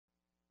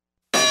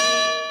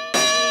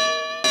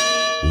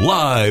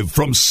Live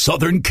from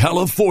Southern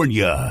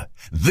California,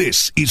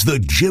 this is the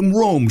Jim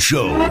Rome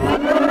Show.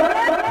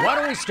 Why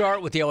don't we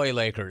start with the LA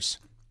Lakers?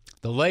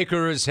 The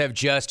Lakers have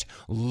just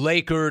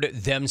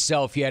Lakered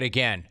themselves yet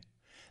again.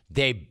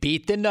 They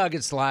beat the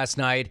Nuggets last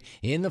night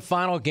in the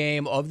final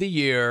game of the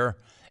year,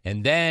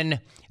 and then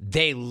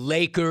they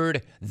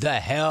Lakered the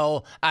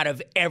hell out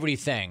of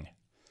everything.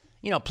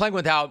 You know, playing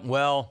without,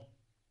 well,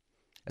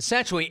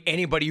 essentially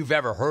anybody you've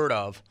ever heard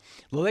of.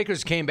 The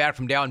Lakers came back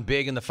from down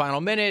big in the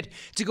final minute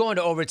to go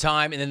into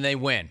overtime, and then they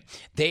win.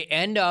 They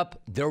end up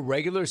their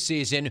regular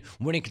season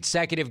winning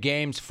consecutive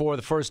games for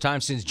the first time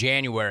since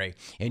January.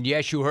 And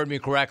yes, you heard me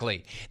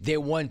correctly. They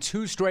won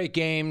 2 straight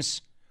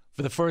games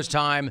for the first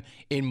time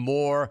in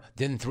more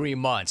than 3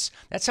 months.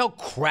 That's how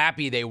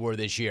crappy they were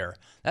this year.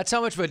 That's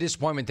how much of a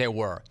disappointment they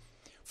were.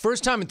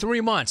 First time in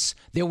 3 months,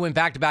 they win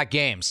back-to-back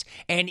games.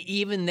 And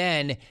even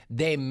then,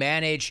 they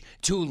manage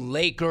to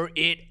Laker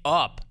it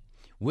up,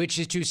 which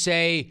is to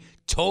say,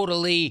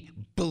 totally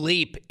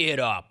bleep it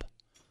up.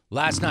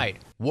 Last night,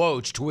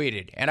 Woj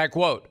tweeted, and I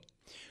quote,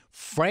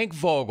 "Frank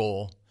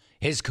Vogel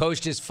has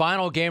coached his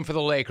final game for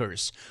the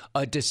Lakers,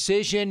 a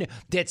decision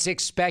that's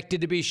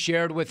expected to be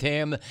shared with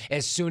him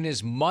as soon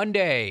as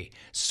Monday,"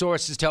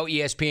 sources tell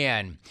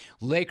ESPN.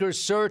 Lakers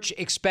search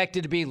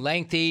expected to be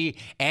lengthy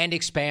and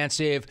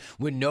expansive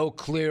with no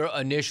clear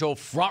initial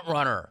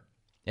frontrunner.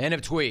 End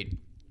of tweet.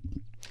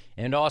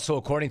 And also,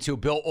 according to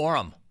Bill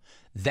Oram,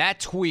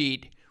 that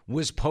tweet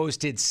was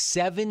posted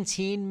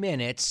 17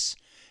 minutes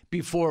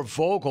before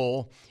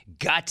Vogel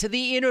got to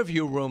the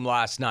interview room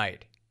last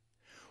night,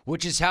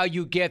 which is how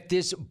you get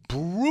this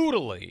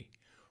brutally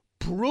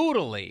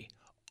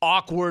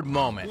awkward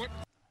moment.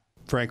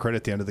 Frank, right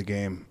at the end of the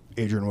game,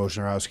 Adrian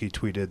Wojnarowski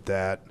tweeted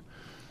that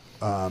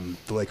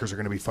the Lakers are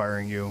going to be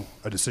firing you,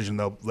 a decision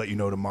they'll let you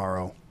know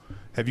tomorrow.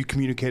 Have you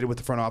communicated with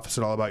the front office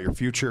at all about your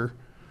future?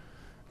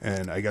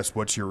 And I guess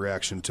what's your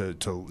reaction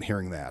to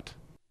hearing that?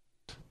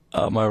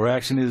 My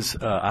reaction is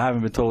I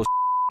haven't been told.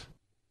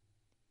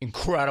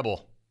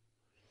 Incredible.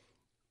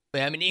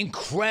 I mean,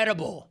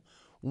 incredible.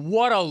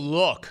 What a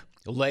look,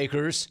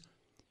 Lakers.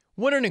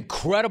 What an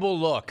incredible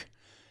look.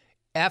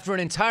 After an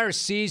entire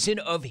season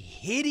of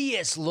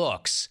hideous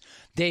looks,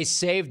 they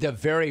saved the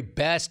very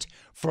best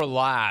for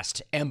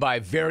last. And by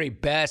very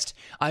best,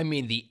 I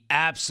mean the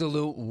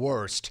absolute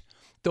worst.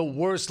 The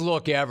worst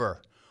look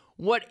ever.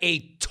 What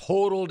a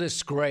total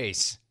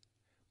disgrace.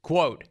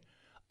 Quote,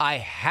 "I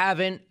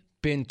haven't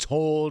been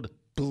told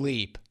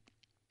bleep,"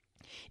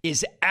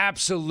 is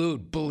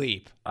absolute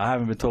bleep. I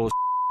haven't been told.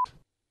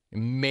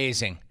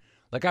 Amazing.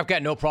 Like, I've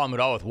got no problem at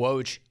all with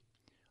Woj.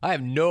 I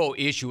have no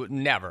issue with,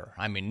 never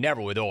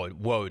with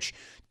Woj.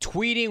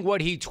 Tweeting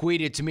what he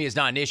tweeted to me is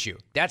not an issue.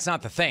 That's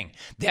not the thing.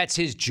 That's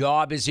his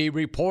job as a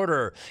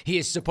reporter. He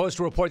is supposed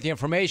to report the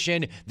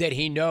information that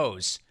he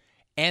knows.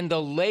 And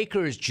the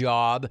Lakers'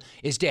 job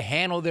is to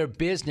handle their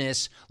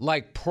business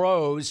like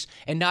pros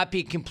and not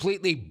be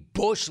completely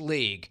bush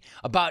league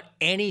about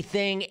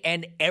anything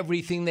and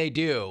everything they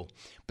do.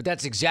 But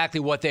that's exactly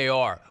what they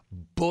are,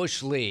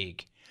 bush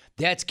league.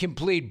 That's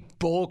complete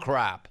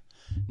bullcrap.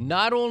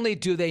 Not only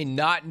do they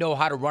not know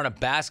how to run a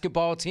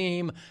basketball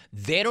team,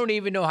 they don't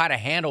even know how to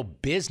handle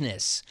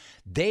business.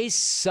 They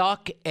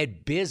suck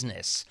at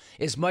business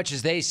as much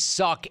as they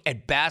suck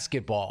at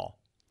basketball.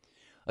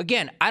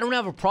 Again, I don't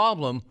have a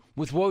problem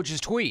with Woj's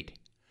tweet.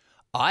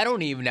 I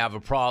don't even have a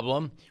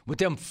problem with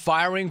them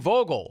firing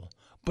Vogel,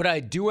 but I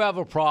do have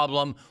a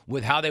problem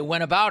with how they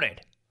went about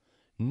it.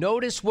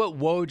 Notice what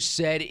Woj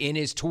said in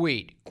his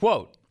tweet.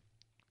 Quote,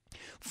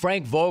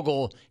 "Frank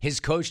Vogel has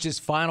coached his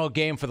final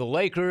game for the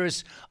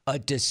Lakers, a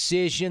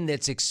decision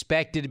that's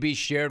expected to be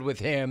shared with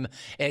him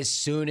as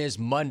soon as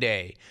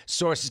Monday,"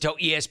 sources tell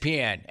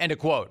ESPN. End of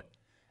quote.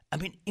 I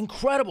mean,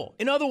 incredible.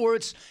 In other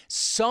words,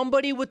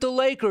 somebody with the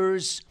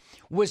Lakers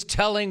was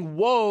telling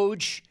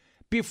Woj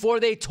before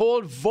they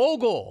told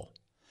Vogel.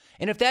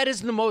 And if that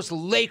isn't the most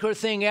Laker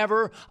thing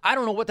ever, I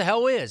don't know what the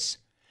hell is.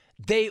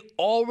 They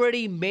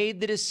already made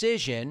the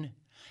decision,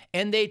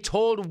 and they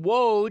told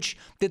Woj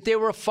that they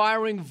were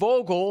firing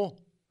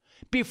Vogel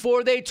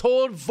before they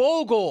told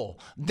Vogel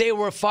they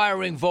were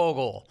firing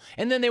Vogel.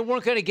 And then they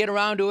weren't going to get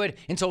around to it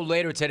until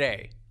later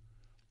today.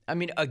 I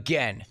mean,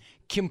 again,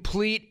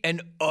 complete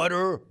and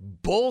utter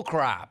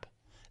bullcrap.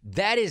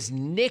 That is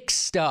Knicks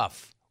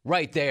stuff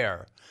right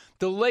there.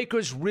 The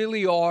Lakers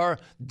really are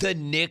the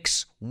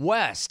Knicks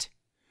West,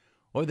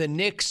 or the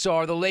Knicks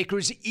are the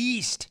Lakers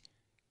East.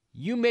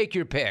 You make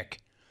your pick.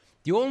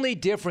 The only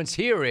difference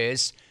here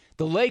is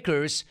the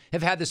Lakers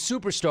have had the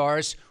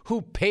superstars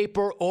who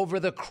paper over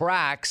the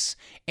cracks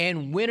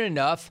and win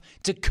enough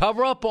to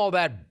cover up all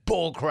that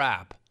bull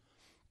crap,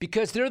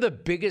 because they're the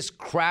biggest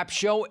crap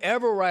show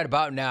ever right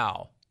about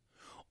now.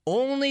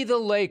 Only the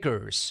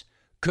Lakers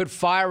could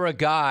fire a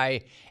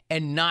guy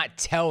and not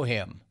tell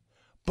him,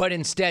 but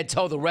instead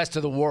tell the rest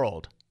of the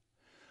world.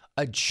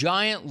 A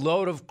giant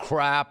load of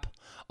crap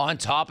on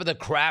top of the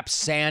crap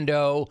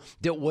sando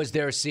that was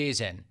their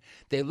season.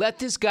 They let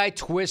this guy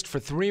twist for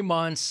 3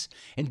 months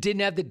and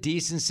didn't have the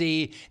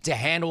decency to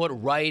handle it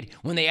right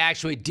when they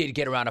actually did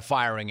get around to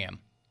firing him.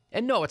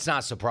 And no, it's not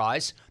a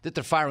surprise that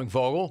they're firing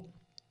Vogel.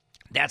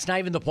 That's not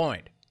even the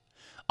point.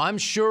 I'm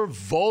sure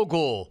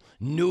Vogel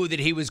knew that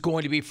he was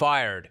going to be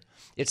fired.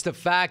 It's the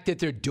fact that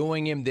they're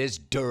doing him this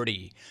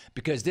dirty,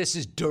 because this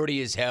is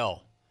dirty as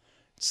hell.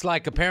 It's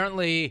like,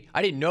 apparently,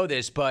 I didn't know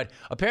this, but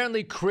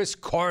apparently Chris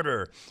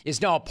Carter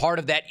is now a part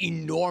of that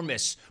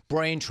enormous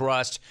brain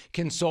trust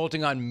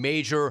consulting on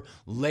major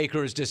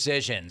Lakers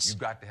decisions. You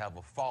got to have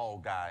a fall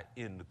guy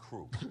in the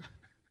crew.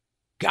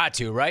 Got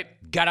to, right?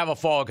 Got to have a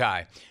fall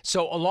guy.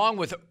 So along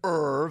with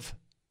Irv,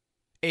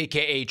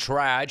 a.k.a.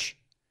 Traj,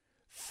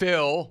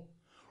 Phil,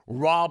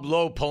 Rob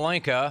Lowe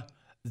Pelinka,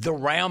 the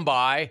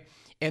Rambi,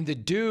 and the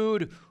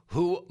dude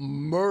who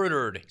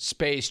murdered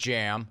Space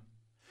Jam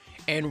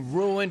and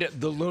ruined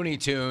the Looney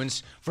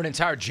Tunes for an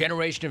entire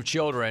generation of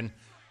children,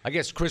 I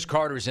guess Chris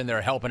Carter's in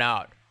there helping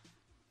out.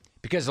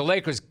 Because the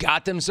Lakers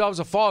got themselves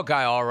a fall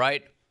guy, all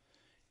right.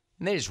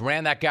 And they just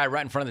ran that guy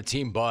right in front of the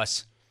team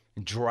bus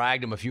and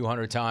dragged him a few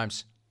hundred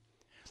times.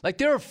 Like,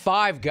 there are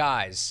 5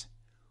 guys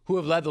who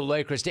have led the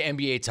Lakers to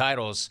NBA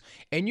titles,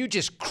 and you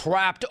just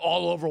crapped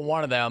all over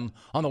one of them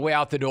on the way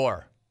out the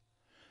door.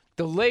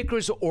 The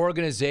Lakers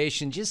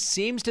organization just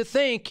seems to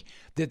think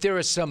that there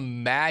is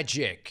some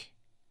magic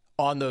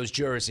on those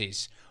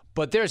jerseys,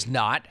 but there's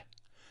not.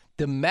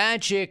 The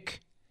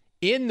magic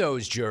in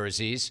those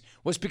jerseys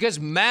was because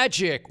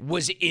Magic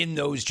was in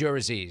those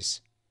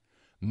jerseys.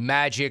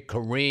 Magic,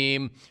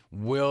 Kareem,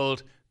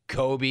 Wilt,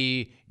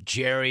 Kobe,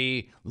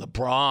 Jerry,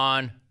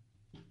 LeBron.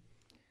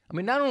 I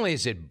mean, not only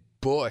is it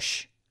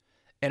Bush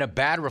and a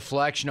bad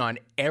reflection on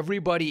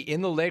everybody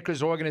in the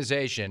Lakers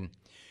organization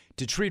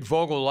to treat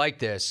Vogel like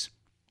this,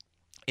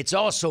 it's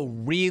also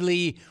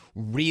really,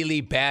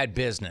 really bad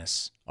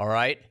business, all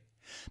right?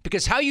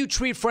 Because how you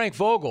treat Frank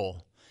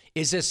Vogel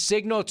is a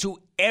signal to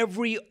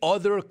every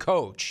other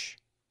coach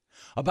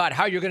about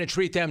how you're going to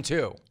treat them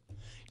too.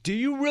 Do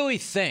you really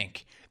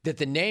think that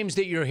the names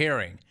that you're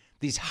hearing,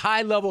 these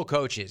high-level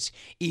coaches,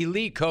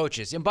 elite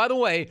coaches, and by the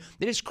way,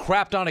 they just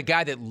crapped on a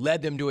guy that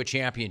led them to a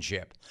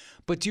championship,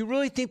 but do you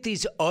really think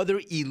these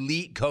other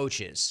elite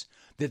coaches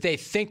that they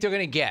think they're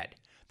going to get,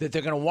 that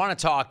they're going to want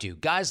to talk to,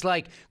 guys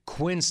like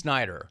Quinn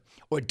Snyder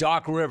or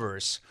Doc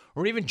Rivers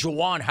or even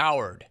Juwan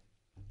Howard,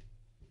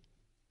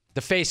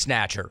 the face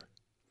snatcher,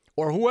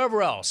 or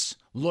whoever else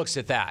looks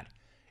at that,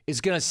 is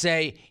going to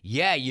say,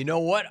 yeah, you know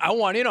what? I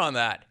want in on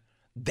that.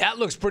 That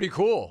looks pretty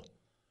cool.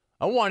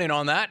 I want in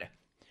on that.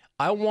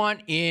 I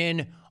want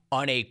in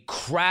on a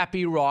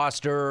crappy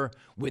roster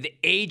with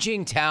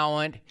aging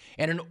talent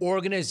and an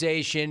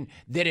organization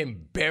that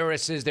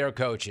embarrasses their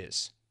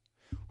coaches.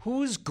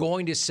 Who's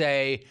going to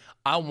say,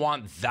 I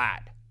want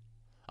that?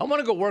 I want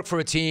to go work for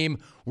a team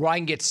where I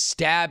can get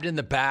stabbed in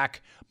the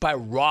back by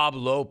Rob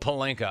Lowe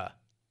Pelinka.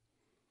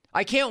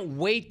 I can't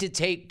wait to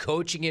take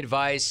coaching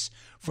advice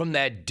from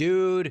that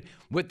dude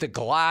with the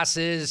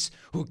glasses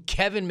who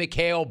Kevin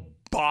McHale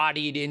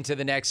bodied into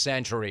the next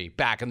century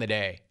back in the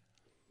day.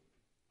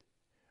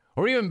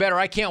 Or even better,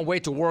 I can't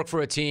wait to work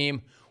for a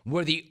team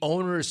where the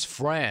owner's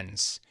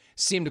friends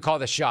seem to call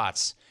the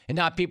shots and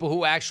not people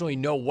who actually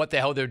know what the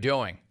hell they're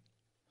doing.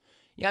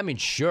 Yeah, I mean,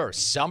 sure,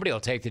 somebody will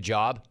take the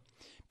job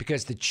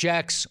because the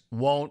checks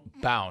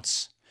won't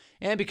bounce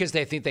and because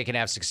they think they can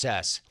have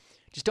success.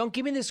 Just don't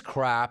give me this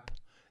crap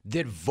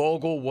that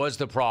Vogel was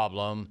the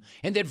problem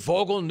and that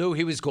Vogel knew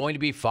he was going to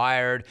be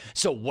fired,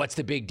 so what's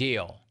the big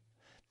deal?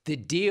 The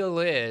deal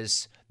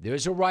is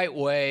there's a right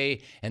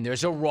way and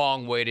there's a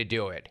wrong way to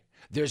do it.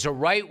 There's a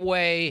right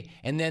way,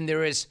 and then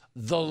there is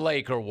the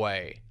Laker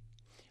way.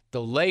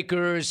 The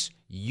Lakers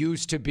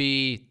used to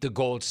be the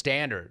gold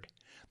standard.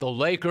 The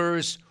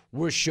Lakers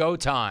were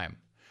Showtime.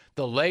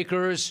 The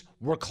Lakers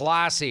were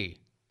classy.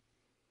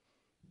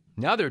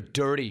 Now they're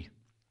dirty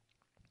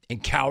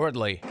and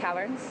cowardly.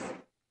 Cowards.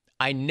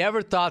 I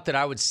never thought that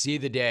I would see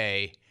the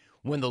day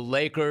when the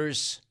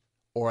Lakers,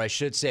 or I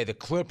should say the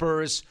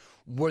Clippers,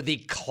 were the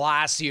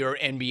classier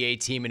NBA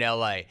team in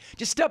LA.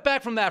 Just step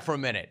back from that for a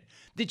minute.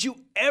 Did you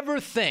ever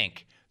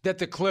think that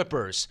the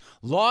Clippers,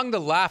 long the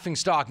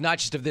laughingstock not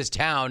just of this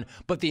town,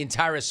 but the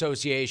entire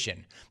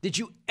association, did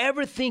you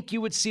ever think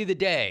you would see the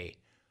day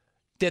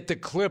that the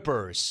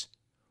Clippers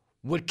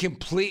would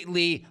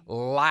completely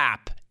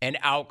lap and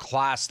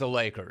outclass the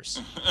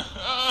Lakers?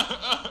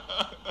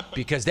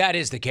 Because that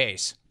is the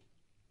case.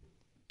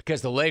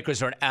 Because the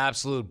Lakers are an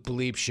absolute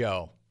bleep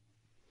show.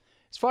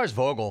 As far as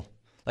Vogel,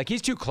 like,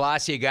 he's too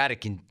classy a guy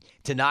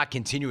to not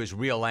continue his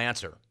real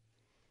answer.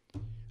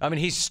 I mean,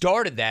 he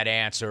started that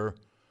answer,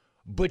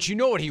 but you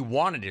know what he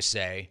wanted to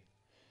say.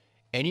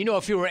 And you know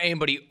if he were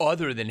anybody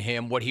other than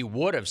him, what he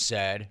would have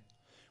said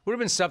would have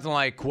been something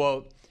like,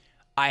 quote,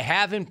 I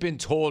haven't been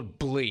told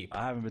bleep.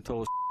 I haven't been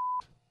told.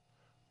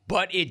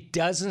 But it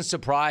doesn't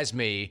surprise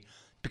me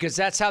because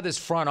that's how this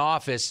front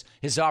office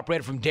has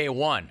operated from day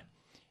one.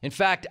 In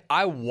fact,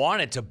 I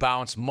wanted to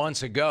bounce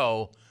months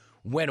ago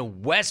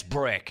when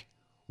Westbrook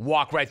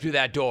walked right through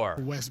that door.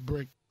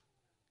 Westbrook.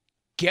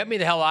 Get me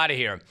the hell out of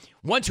here.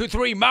 1, 2,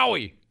 3,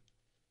 Maui.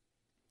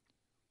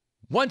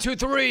 1, 2,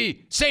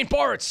 3, St.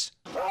 Bart's.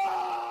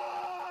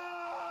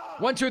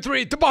 1, 2,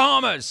 3, the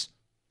Bahamas.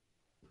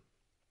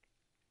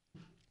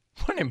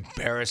 What an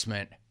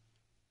embarrassment.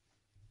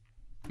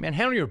 Man,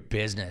 handle your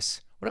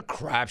business. What a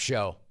crap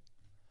show.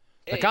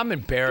 Like, I'm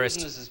embarrassed.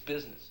 Business is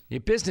business. Yeah,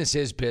 business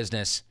is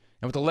business.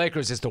 And with the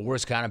Lakers, it's the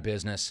worst kind of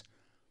business.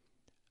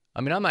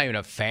 I mean, I'm not even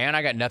a fan.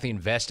 I got nothing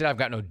invested. I've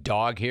got no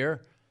dog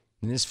here.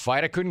 In this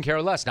fight, I couldn't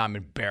care less. Now I'm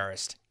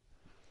embarrassed.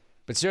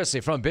 But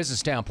seriously, from a business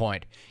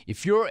standpoint,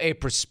 if you're a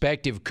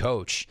prospective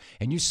coach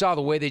and you saw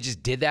the way they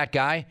just did that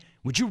guy,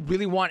 would you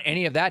really want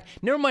any of that?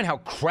 Never mind how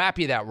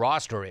crappy that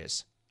roster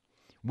is.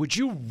 Would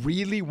you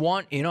really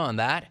want in on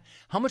that?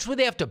 How much would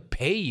they have to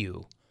pay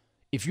you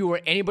if you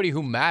were anybody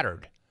who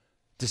mattered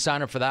to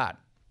sign up for that?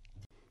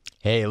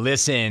 Hey,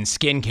 listen,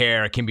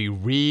 skincare can be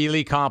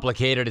really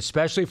complicated,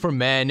 especially for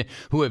men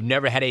who have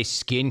never had a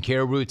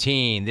skincare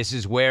routine. This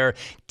is where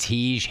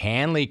Tiege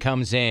Hanley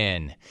comes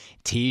in.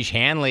 Tiege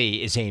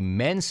Hanley is a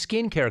men's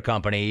skincare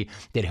company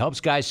that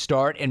helps guys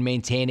start and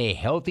maintain a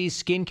healthy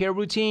skincare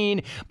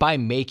routine by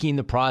making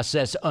the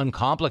process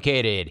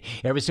uncomplicated.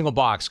 Every single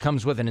box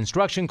comes with an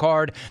instruction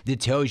card that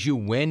tells you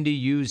when to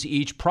use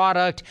each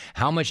product,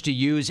 how much to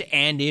use,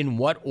 and in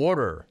what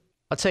order.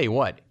 I'll tell you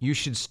what, you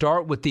should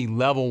start with the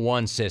Level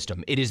 1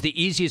 system. It is the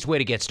easiest way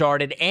to get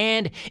started,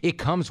 and it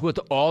comes with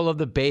all of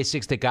the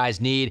basics that guys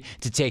need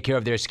to take care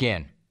of their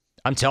skin.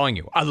 I'm telling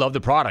you, I love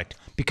the product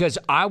because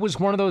I was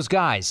one of those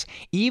guys.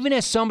 Even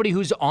as somebody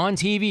who's on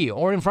TV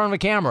or in front of a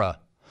camera,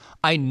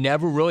 I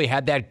never really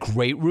had that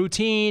great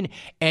routine,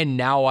 and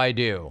now I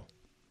do.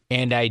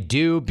 And I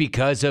do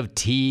because of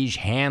Tiege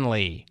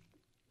Hanley.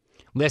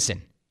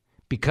 Listen.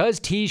 Because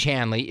Tiege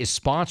Hanley is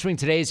sponsoring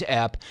today's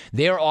ep,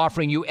 they're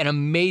offering you an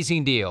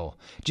amazing deal.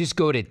 Just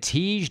go to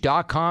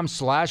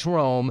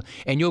Tiege.com/Rome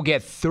and you'll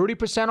get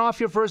 30% off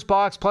your first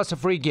box plus a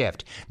free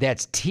gift.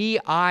 That's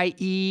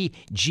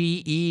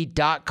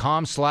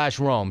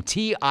TIEGE.com/Rome.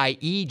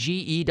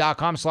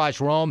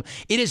 TIEGE.com/Rome.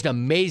 It is an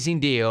amazing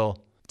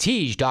deal.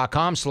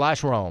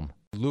 Tiege.com/Rome.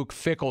 Luke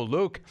Fickell.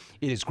 Luke,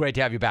 it is great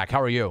to have you back.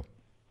 How are you?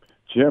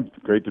 Jim,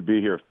 great to be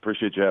here.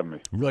 Appreciate you having me.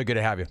 Really good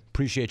to have you.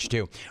 Appreciate you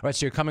too. All right,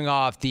 so you're coming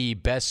off the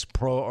best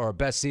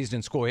season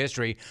in school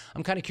history.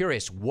 I'm kind of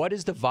curious, what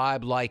is the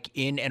vibe like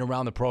in and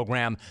around the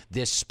program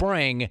this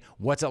spring?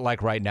 What's it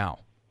like right now?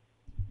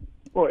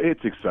 Well,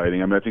 it's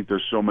exciting. I mean, I think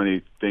there's so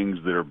many things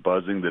that are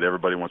buzzing that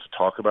everybody wants to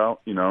talk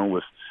about, you know,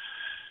 with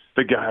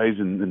the guys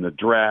in the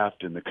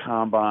draft and the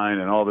combine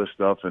and all this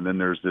stuff. And then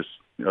there's this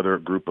other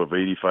group of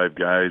 85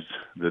 guys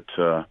that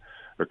are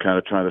kind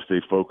of trying to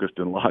stay focused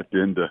and locked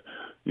into,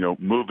 you know,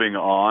 moving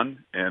on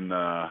and,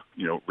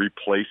 you know,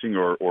 replacing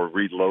or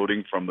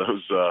reloading from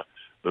those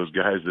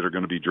guys that are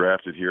going to be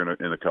drafted here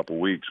in a couple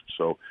weeks.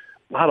 So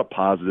a lot of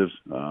positives,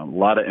 a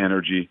lot of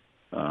energy.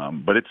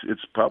 But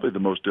it's probably the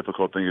most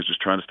difficult thing is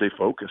just trying to stay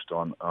focused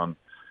on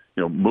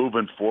you know,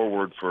 moving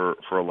forward for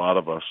a lot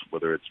of us,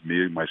 whether it's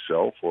me,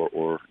 myself,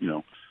 or you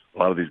know, a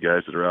lot of these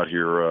guys that are out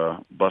here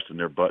busting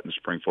their butt in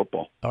spring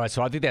football. All right,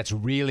 so I think that's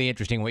really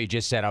interesting what you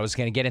just said. I was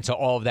going to get into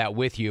all of that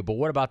with you, but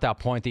what about that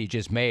point that you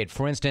just made?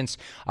 For instance,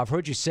 I've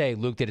heard you say,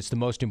 Luke, that it's the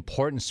most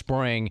important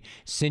spring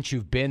since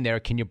you've been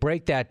there. Can you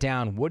break that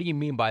down? What do you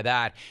mean by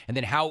that? And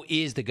then how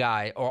is the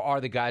guy, or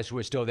are the guys who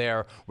are still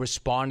there,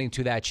 responding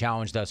to that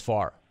challenge thus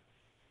far?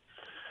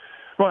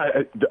 Well,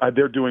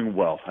 they're doing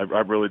well. I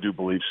really do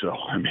believe so.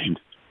 I mean,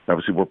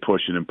 obviously we're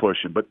pushing and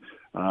pushing, but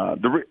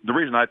the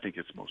reason I think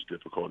it's most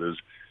difficult is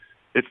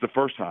it's the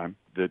first time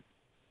that,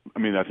 I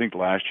mean, I think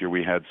last year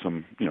we had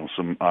some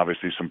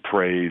obviously some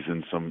praise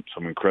and some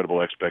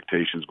incredible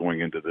expectations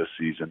going into this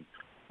season.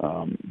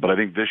 But I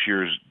think this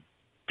year's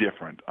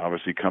different,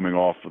 obviously coming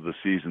off of the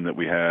season that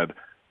we had.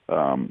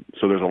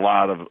 So there's a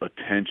lot of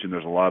attention.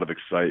 There's a lot of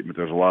excitement.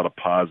 There's a lot of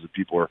positive.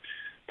 People are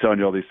telling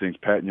you all these things,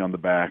 patting you on the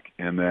back.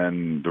 And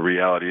then the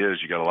reality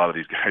is you got a lot of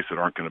these guys that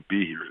aren't going to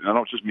be here. And I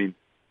don't just mean,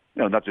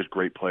 you know, not just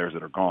great players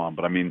that are gone,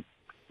 but I mean,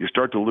 you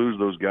start to lose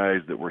those guys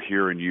that were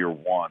here in year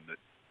one that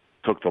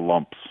took the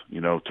lumps,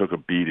 you know, took a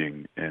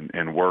beating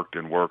and worked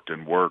and worked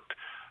and worked.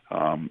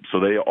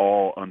 So they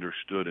all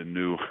understood and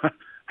knew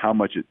how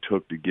much it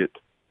took to get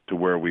to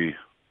where we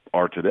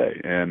are today.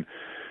 And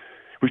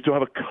we still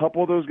have a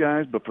couple of those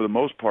guys, but for the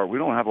most part, we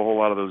don't have a whole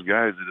lot of those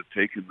guys that have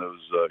taken those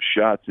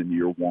shots in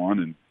year one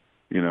and,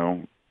 you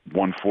know,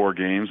 won 4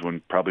 games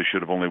when probably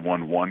should have only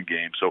won 1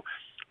 game. So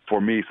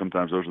for me,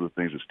 sometimes those are the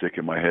things that stick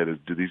in my head is,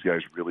 do these guys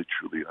really,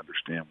 truly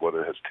understand what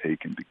it has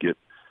taken to get,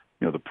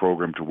 you know, the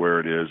program to where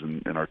it is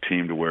and our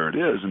team to where it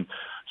is? And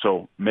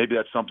so maybe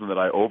that's something that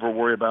I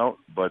over-worry about,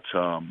 but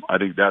I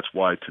think that's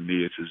why, to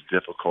me, it's as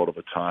difficult of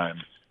a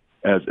time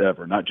as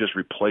ever, not just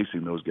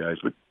replacing those guys,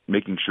 but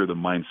making sure the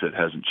mindset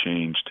hasn't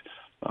changed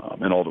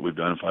in all that we've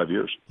done in 5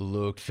 years.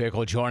 Luke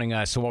Fickell joining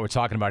us. So what we're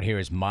talking about here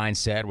is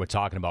mindset. We're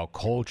talking about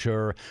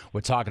culture.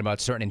 We're talking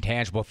about certain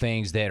intangible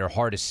things that are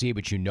hard to see,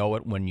 but you know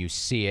it when you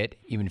see it,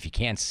 even if you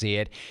can't see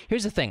it.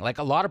 Here's the thing. Like,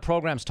 a lot of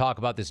programs talk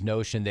about this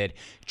notion that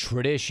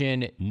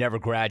tradition never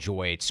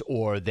graduates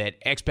or that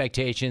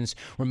expectations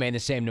remain the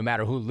same no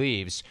matter who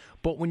leaves.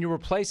 But when you're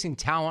replacing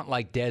talent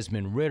like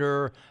Desmond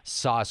Ridder,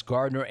 Sauce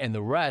Gardner, and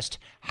the rest,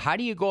 how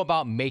do you go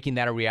about making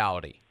that a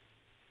reality?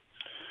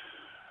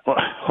 Well,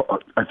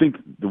 I think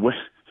the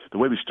the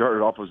way we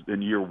started off was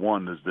in year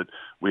one is that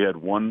we had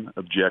one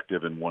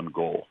objective and one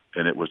goal,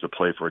 and it was to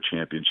play for a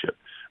championship,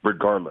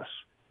 regardless.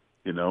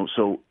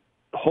 So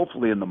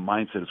hopefully in the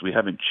mindset is we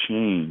haven't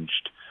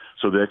changed,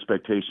 so the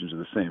expectations are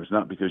the same. It's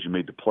not because you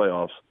made the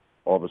playoffs,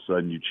 all of a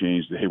sudden you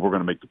changed, hey, we're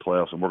going to make the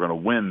playoffs and we're going to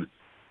win,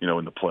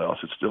 in the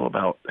playoffs. It's still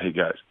about, hey,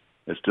 guys,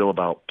 it's still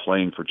about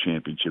playing for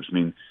championships. I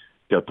mean,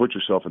 you got to put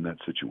yourself in that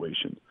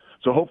situation.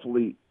 So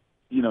hopefully,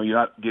 you're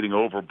not getting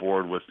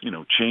overboard with,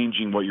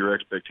 changing what your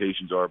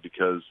expectations are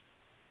because,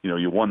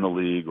 you won the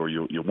league or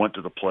you went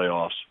to the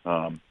playoffs.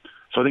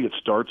 So I think it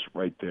starts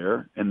right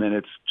there, and then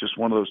it's just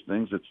one of those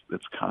things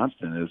that's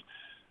constant is,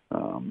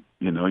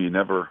 you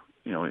never,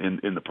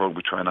 in the program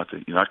we try not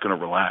to, you're not going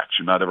to relax.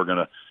 You're not ever going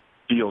to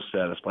feel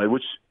satisfied,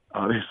 which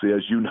obviously,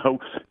 as you know,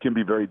 can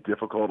be very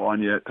difficult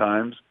on you at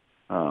times.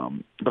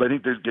 But I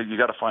think you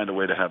got to find a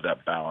way to have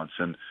that balance,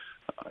 and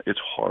it's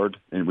hard,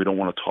 and we don't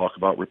want to talk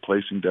about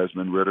replacing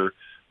Desmond Ridder,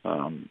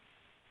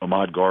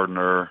 Ahmad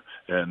Gardner,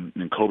 and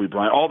Kobe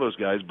Bryant, all those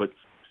guys, but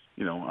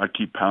I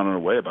keep pounding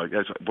away about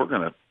guys.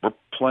 We're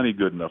plenty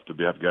good enough to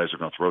have guys that are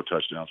going to throw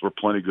touchdowns. We're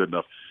plenty good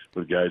enough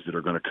with guys that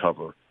are going to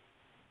cover.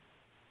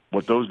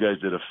 What those guys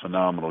did a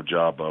phenomenal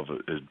job of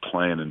is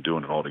playing and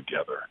doing it all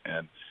together,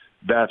 and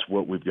that's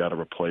what we've got to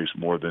replace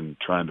more than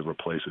trying to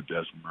replace a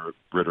Desmond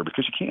Ridder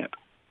because you can't.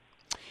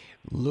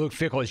 Luke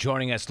Fickell is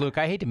joining us. Luke,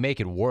 I hate to make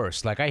it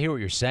worse. I hear what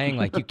you're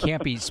saying. You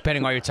can't be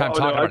spending all your time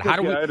talking about how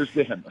do we. I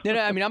understand.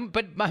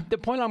 The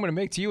point I'm going to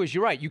make to you is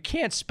you're right. You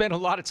can't spend a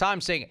lot of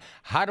time saying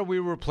how do we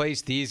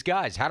replace these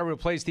guys? How do we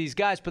replace these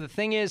guys? But the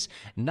thing is,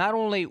 not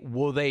only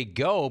will they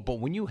go, but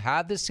when you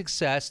have the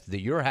success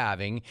that you're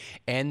having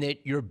and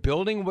that you're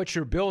building what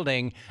you're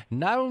building,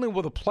 not only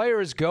will the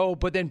players go,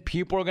 but then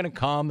people are going to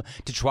come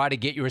to try to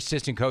get your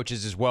assistant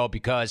coaches as well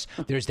because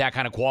there's that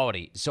kind of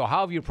quality. So how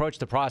have you approached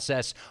the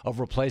process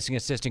of replacing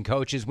assistant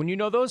coaches when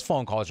those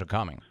phone calls are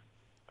coming?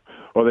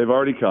 Well, they've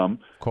already come,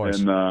 of course,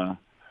 and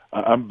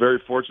I'm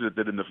very fortunate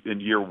that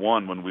in year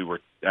one, when we were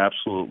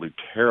absolutely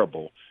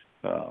terrible,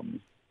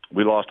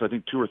 we lost I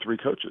think 2 or 3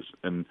 coaches,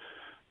 and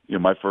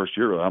my first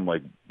year, I'm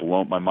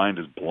blown. My mind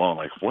is blown.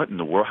 What in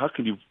the world? How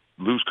can you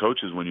lose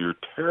coaches when you're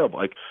terrible?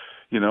 I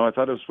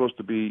thought it was supposed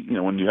to be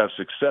when you have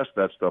success,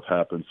 that stuff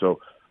happens.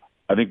 So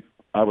I think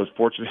I was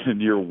fortunate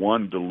in year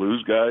one to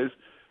lose guys,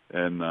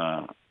 and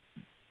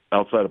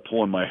outside of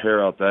pulling my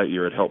hair out that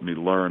year, it helped me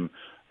learn,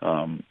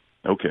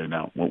 okay,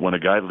 now, when a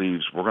guy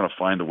leaves, we're going to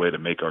find a way to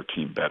make our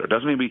team better. It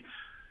doesn't mean we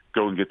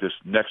go and get this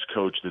next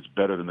coach that's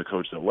better than the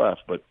coach that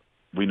left, but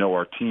we know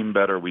our team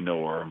better, we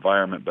know our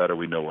environment better,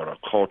 we know what our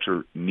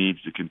culture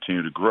needs to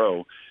continue to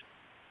grow,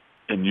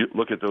 and you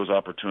look at those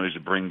opportunities to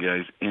bring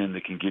guys in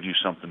that can give you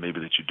something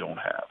maybe that you don't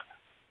have.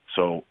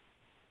 So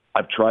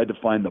I've tried to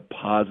find the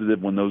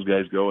positive when those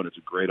guys go, and it's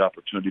a great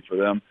opportunity for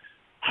them.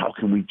 How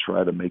can we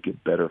try to make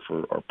it better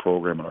for our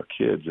program and our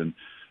kids? And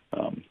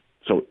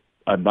so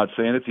I'm not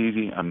saying it's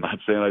easy. I'm not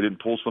saying I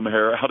didn't pull some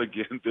hair out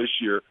again this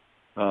year,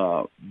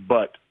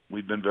 but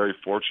we've been very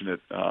fortunate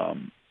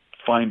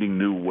finding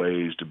new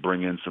ways to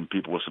bring in some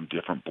people with some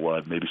different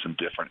blood, maybe some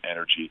different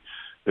energy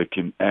that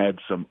can add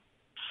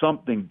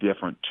something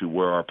different to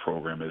where our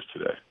program is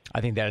today. I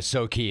think that is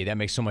so key. That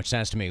makes so much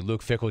sense to me.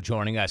 Luke Fickell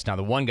joining us. Now,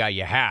 the one guy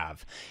you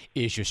have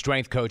is your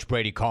strength coach,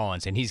 Brady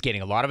Collins, and he's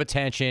getting a lot of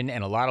attention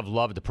and a lot of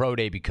love at the Pro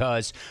Day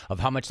because of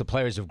how much the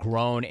players have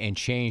grown and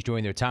changed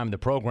during their time in the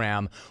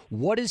program.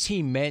 What has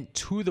he meant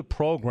to the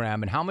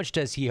program, and how much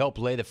does he help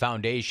lay the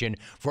foundation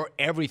for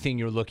everything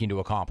you're looking to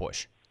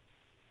accomplish?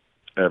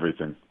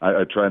 Everything.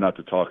 I try not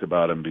to talk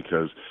about him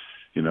because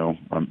I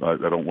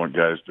don't want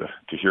guys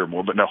to hear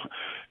more, but no,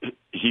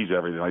 he's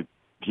everything.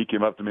 He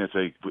came up to me and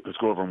said, let's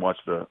go over and watch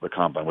the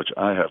combine, which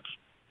I have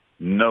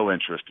no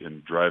interest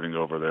in driving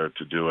over there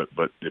to do it.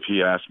 But if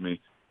he asks me,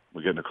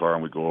 we get in the car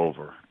and we go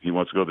over. He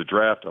wants to go to the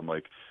draft. I'm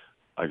like,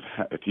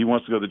 if he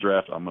wants to go to the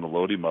draft, I'm going to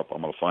load him up. I'm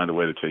going to find a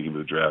way to take him to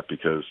the draft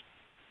because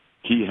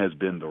he has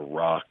been the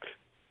rock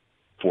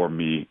for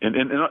me and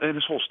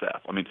his whole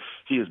staff. I mean,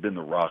 he has been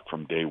the rock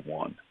from day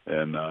one.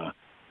 And,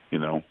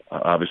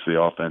 obviously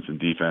offense and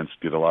defense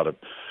get a lot of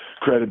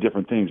credit,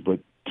 different things, but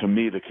to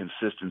me, the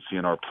consistency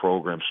in our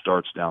program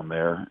starts down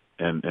there,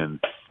 and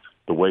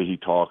the way he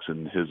talks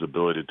and his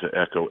ability to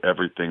echo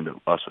everything that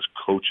us as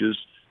coaches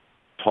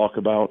talk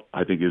about,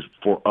 I think is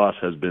for us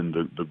has been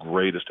the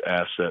greatest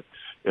asset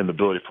in the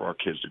ability for our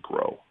kids to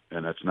grow.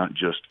 And that's not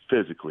just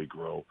physically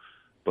grow,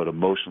 but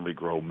emotionally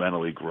grow,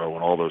 mentally grow,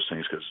 and all those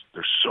things because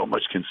there's so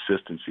much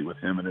consistency with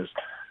him and his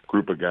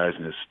group of guys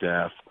and his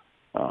staff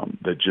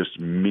that just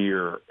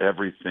mirror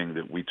everything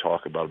that we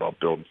talk about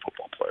building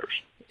football players.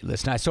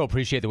 Listen, I so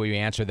appreciate the way you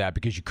answered that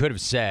because you could have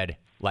said,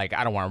 I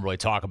don't want to really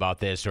talk about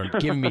this, or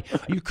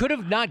you could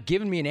have not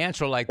given me an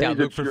answer like that,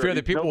 Luke, for fear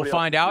that people will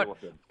find out.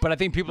 But I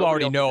think people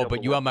already know,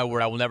 but you have my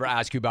word, I will never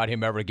ask you about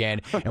him ever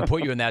again and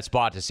put you in that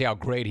spot to see how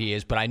great he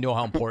is, but I know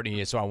how important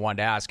he is, so I wanted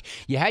to ask.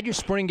 You had your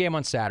spring game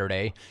on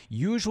Saturday.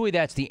 Usually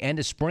that's the end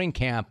of spring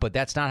camp, but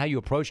that's not how you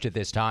approached it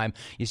this time.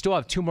 You still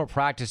have 2 more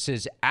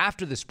practices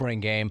after the spring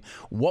game.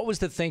 What was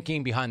the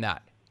thinking behind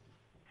that?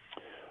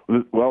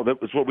 Well,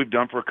 that's what we've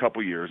done for a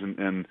couple years,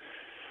 and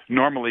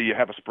normally you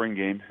have a spring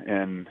game,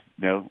 and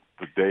the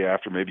day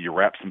after maybe you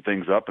wrap some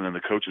things up, and then the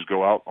coaches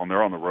go out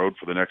they're on the road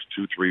for the next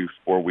 2, 3,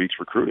 4 weeks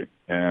recruiting,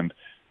 and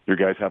your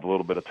guys have a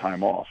little bit of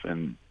time off.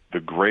 And the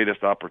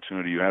greatest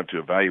opportunity you have to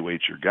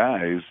evaluate your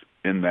guys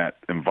in that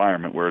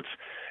environment where it's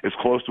as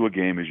close to a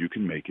game as you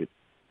can make it,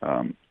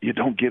 you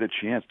don't get a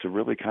chance to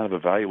really kind of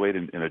evaluate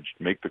and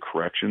make the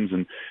corrections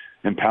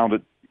and pound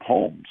it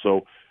home.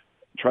 So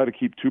try to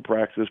keep 2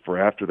 practices for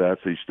after that,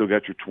 so you still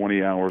got your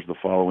 20 hours the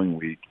following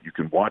week. You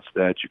can watch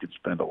that. You can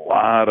spend a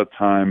lot of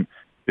time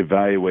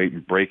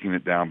evaluating, breaking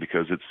it down,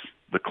 because it's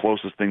the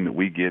closest thing that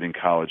we get in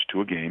college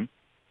to a game,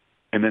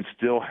 and then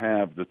still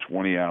have the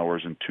 20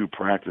 hours and 2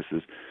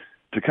 practices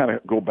to kind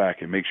of go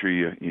back and make sure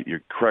you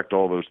correct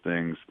all those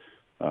things,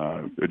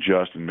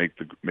 adjust and make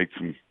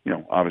some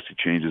obviously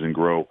changes and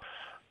grow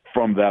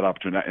from that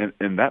opportunity.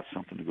 And that's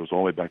something that goes all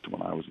the way back to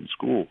when I was in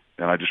school.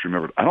 And I just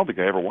remembered, I don't think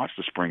I ever watched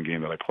a spring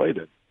game that I played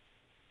in,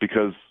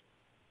 because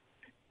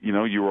you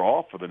were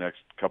off for the next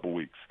couple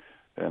weeks.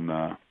 And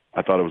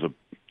I thought it was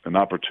an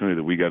opportunity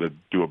that we got to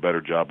do a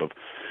better job of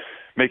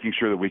making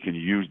sure that we can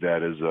use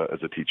that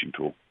as a teaching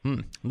tool.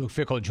 Luke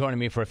Fickell joining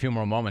me for a few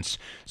more moments.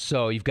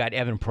 So you've got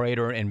Evan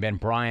Prater and Ben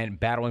Bryant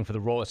battling for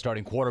the role of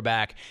starting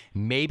quarterback.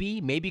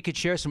 Maybe you could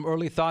share some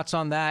early thoughts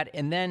on that.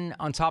 And then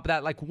on top of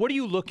that, what are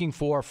you looking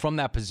for from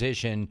that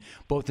position,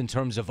 both in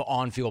terms of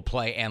on-field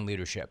play and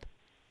leadership?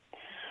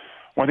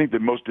 Well, I think the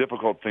most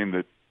difficult thing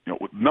that,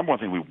 number one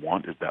thing we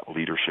want is that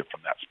leadership from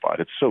that spot.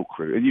 It's so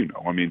critical.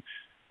 And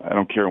I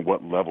don't care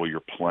what level you're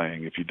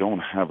playing. If you don't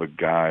have a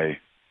guy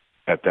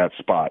at that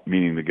spot,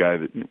 meaning the guy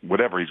that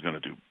whatever he's going to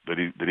do, that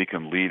he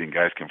can lead and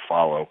guys can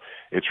follow,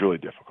 it's really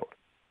difficult.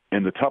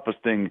 And the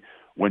toughest thing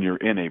when you're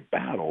in a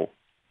battle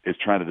is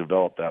trying to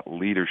develop that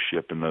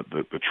leadership and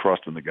the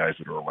trust in the guys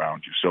that are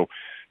around you. So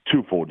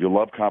twofold, you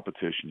love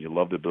competition, you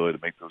love the ability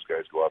to make those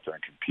guys go out there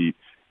and compete.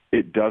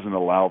 It doesn't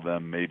allow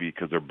them, maybe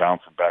because they're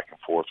bouncing back and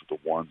forth with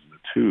the 1s and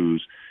the 2s,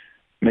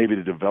 maybe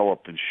to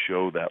develop and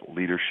show that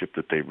leadership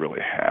that they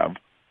really have.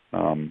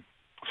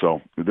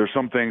 So there's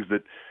some things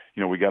that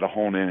we got to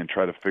hone in and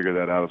try to figure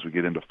that out as we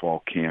get into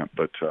fall camp.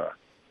 But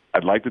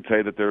I'd like to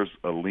say that there's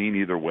a lean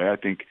either way. I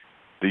think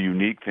the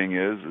unique thing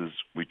is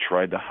we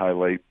tried to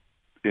highlight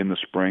in the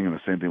spring, and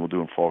the same thing we'll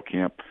do in fall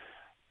camp,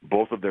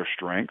 both of their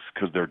strengths,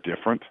 because they're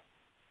different.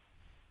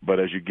 But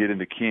as you get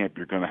into camp,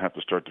 you're going to have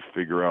to start to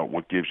figure out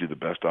what gives you the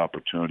best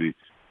opportunity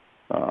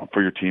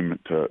for your team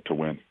to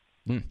win.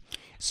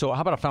 So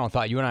how about a final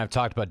thought? You and I have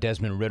talked about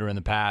Desmond Ridder in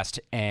the past,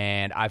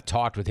 and I've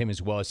talked with him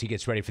as well as he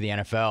gets ready for the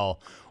NFL.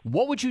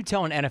 What would you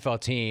tell an NFL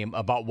team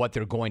about what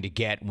they're going to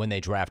get when they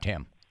draft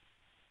him?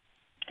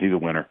 He's a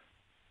winner.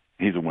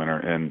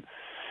 And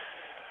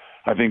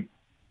I think,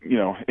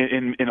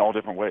 in all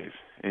different ways.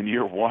 In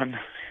year 1,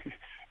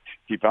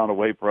 he found a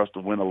way for us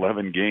to win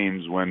 11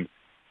 games when,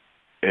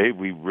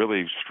 we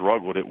really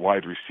struggled at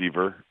wide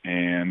receiver,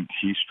 and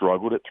he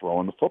struggled at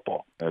throwing the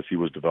football as he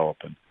was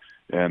developing.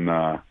 And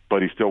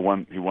but he still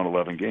won. He won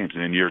 11 games.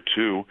 And in year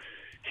 2,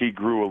 he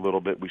grew a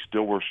little bit. We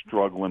still were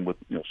struggling with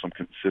some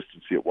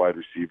consistency at wide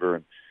receiver.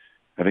 And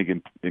I think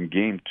in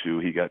game 2,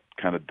 he got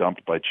kind of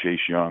dumped by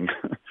Chase Young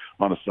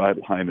on a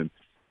sideline. And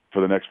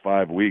for the next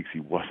 5 weeks, he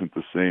wasn't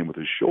the same with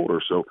his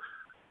shoulder. So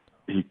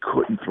he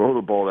couldn't throw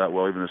the ball that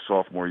well even his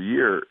sophomore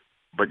year.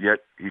 But yet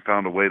he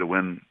found a way to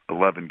win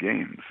 11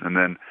 games. And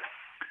then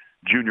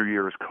junior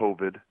year is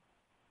COVID,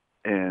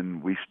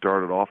 and we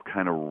started off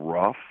kind of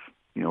rough.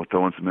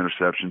 Throwing some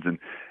interceptions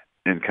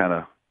and kind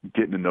of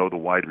getting to know the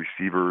wide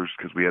receivers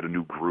because we had a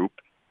new group.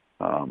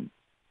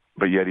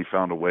 But yet he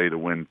found a way to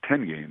win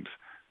 10 games.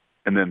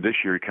 And then this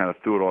year he kind of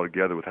threw it all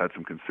together had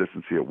some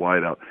consistency at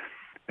wideout.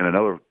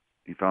 And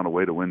he found a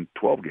way to win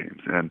 12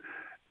 games. And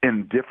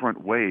in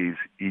different ways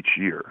each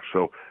year.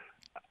 So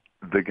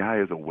the guy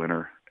is a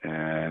winner,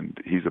 and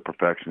he's a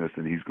perfectionist,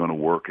 and he's going to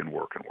work and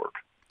work and work.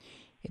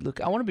 Hey,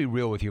 look, I want to be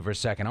real with you for a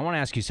second. I want to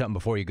ask you something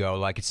before you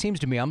go. It seems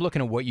to me, I'm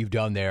looking at what you've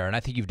done there, and I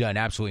think you've done an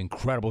absolutely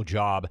incredible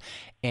job.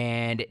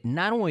 And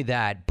not only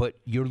that, but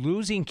you're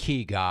losing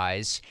key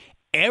guys.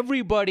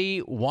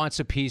 Everybody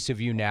wants a piece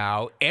of you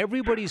now.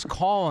 Everybody's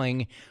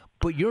calling,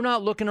 but you're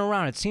not looking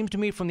around. It seems to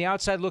me from the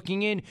outside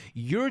looking in,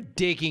 you're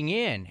digging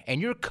in, and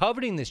you're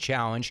coveting this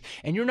challenge,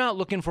 and you're not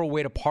looking for a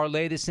way to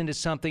parlay this into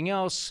something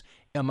else.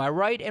 Am I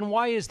right? And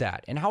why is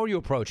that? And how are you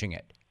approaching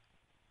it?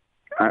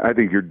 I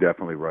think you're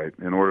definitely right.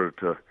 In order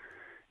to,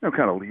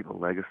 kind of leave a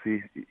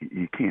legacy,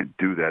 you can't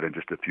do that in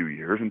just a few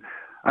years. And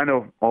I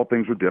know all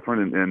things are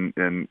different,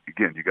 and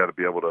again, you got to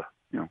be able to,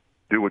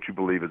 do what you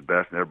believe is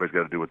best, and everybody's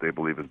got to do what they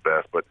believe is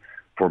best. But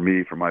for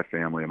me, for my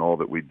family, and all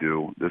that we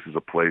do, this is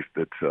a place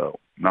that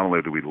not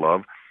only do we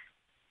love,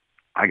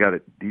 I got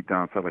it deep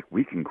down inside,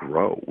 we can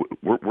grow.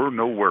 We're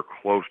nowhere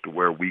close to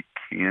where we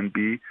can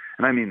be,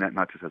 and I mean that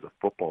not just as a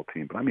football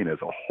team, but I mean as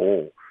a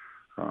whole.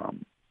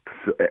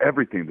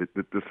 Everything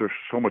there's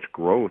so much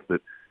growth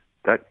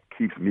that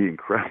keeps me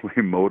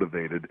incredibly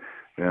motivated,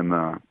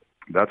 and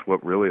that's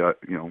what really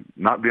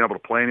not being able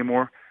to play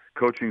anymore.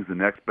 Coaching is the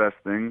next best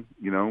thing,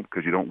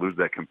 because you don't lose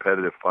that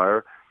competitive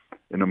fire.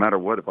 And no matter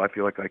what, if I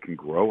feel like I can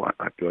grow,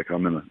 I feel like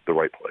I'm in the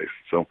right place.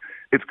 So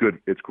it's good.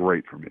 It's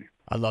great for me.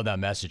 I love that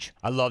message.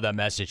 I love that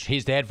message.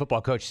 He's the head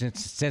football coach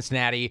since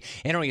Cincinnati,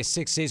 entering his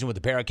sixth season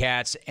with the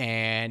Bearcats,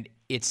 and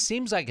it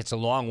seems like it's a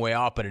long way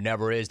off, but it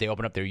never is. They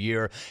open up their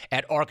year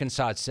at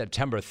Arkansas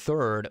September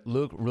 3rd.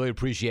 Luke, really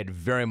appreciate it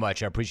very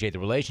much. I appreciate the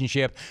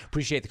relationship,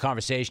 appreciate the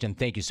conversation, and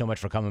thank you so much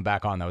for coming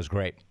back on. That was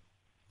great.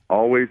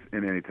 Always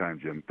and anytime,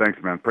 Jim.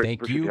 Thanks, man.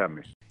 Thank Appreciate you. having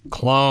me.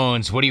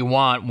 Clones, what do you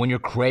want when you're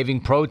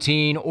craving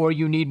protein or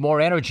you need more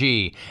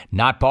energy?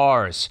 Not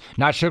bars,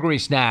 not sugary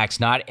snacks,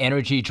 not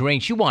energy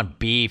drinks. You want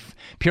beef,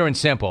 pure and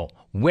simple.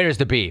 Where's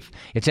the beef?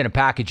 It's in a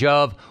package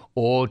of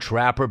Old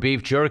Trapper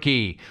beef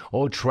jerky.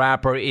 Old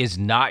Trapper is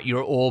not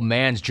your old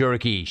man's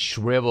jerky,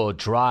 shriveled,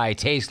 dry,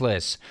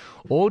 tasteless.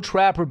 Old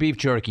Trapper beef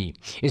jerky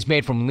is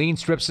made from lean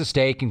strips of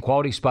steak and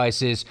quality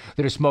spices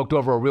that are smoked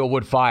over a real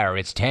wood fire.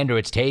 It's tender,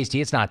 it's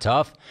tasty, it's not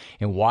tough.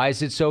 And why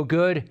is it so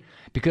good?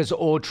 Because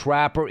Old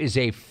Trapper is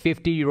a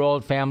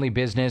 50-year-old family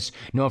business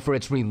known for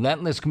its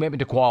relentless commitment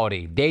to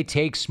quality. They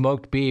take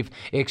smoked beef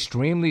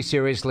extremely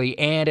seriously,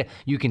 and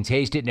you can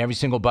taste it in every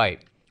single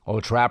bite.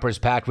 Old Trapper is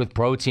packed with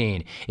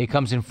protein. It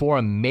comes in 4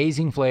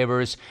 amazing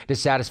flavors to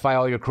satisfy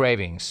all your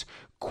cravings.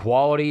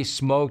 Quality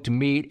smoked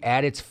meat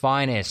at its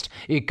finest.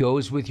 It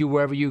goes with you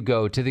wherever you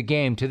go, to the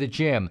game, to the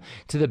gym,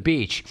 to the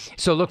beach.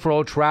 So look for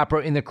Old Trapper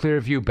in the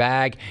Clearview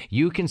bag.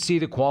 You can see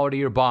the quality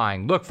you're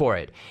buying. Look for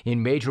it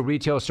in major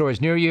retail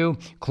stores near you.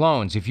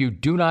 Clones, if you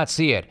do not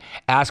see it,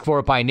 ask for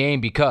it by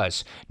name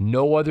because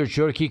no other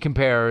jerky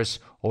compares.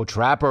 Old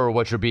Trapper,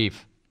 what's your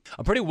beef?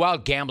 A pretty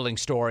wild gambling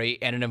story,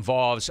 and it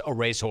involves a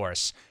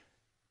racehorse.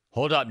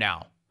 Hold up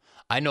now.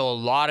 I know a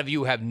lot of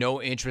you have no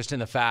interest in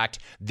the fact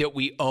that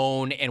we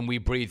own and we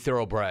breed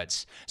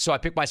thoroughbreds. So I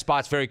pick my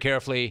spots very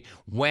carefully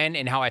when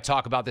and how I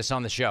talk about this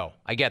on the show.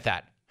 I get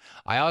that.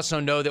 I also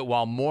know that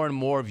while more and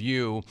more of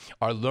you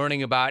are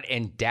learning about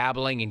and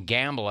dabbling in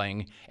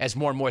gambling as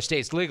more and more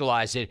states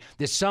legalize it,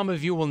 that some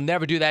of you will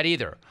never do that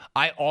either.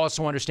 I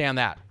also understand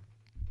that.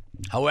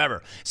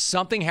 However,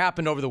 something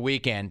happened over the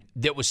weekend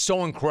that was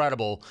so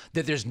incredible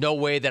that there's no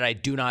way that I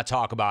do not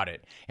talk about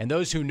it. And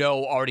those who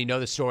know already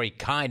know the story,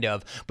 kind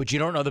of, but you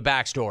don't know the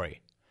backstory.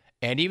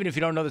 And even if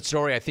you don't know the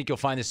story, I think you'll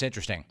find this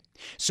interesting.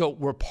 So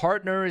we're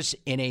partners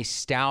in a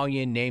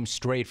stallion named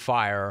Straight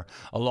Fire,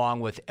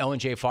 along with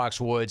L&J Fox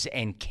Woods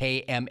and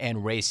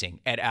KMN Racing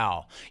et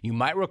al. You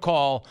might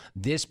recall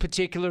this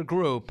particular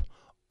group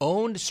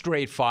owned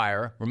Straight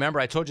Fire. Remember,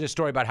 I told you the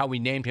story about how we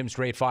named him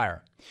Straight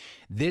Fire.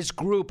 This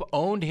group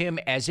owned him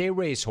as a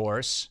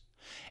racehorse,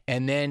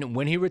 and then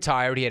when he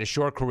retired, he had a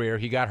short career,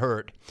 he got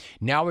hurt.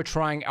 Now we're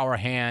trying our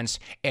hands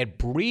at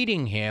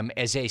breeding him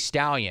as a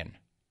stallion.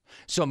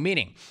 So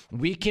meaning,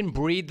 we can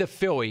breed the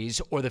fillies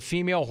or the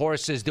female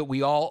horses that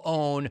we all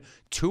own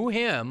to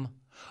him,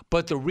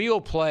 but the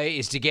real play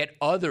is to get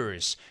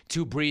others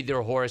to breed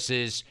their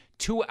horses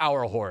to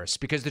our horse,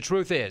 because the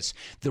truth is,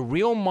 the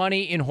real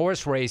money in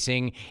horse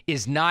racing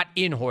is not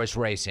in horse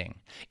racing.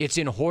 It's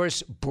in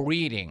horse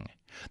breeding.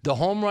 The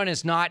home run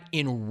is not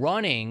in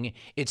running,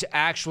 it's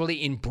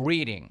actually in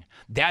breeding.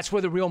 That's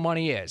where the real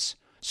money is.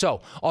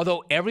 So,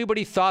 although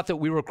everybody thought that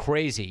we were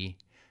crazy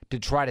to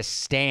try to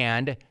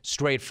stand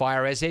Straight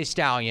Fire as a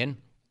stallion,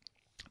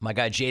 my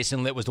guy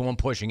Jason Litt was the one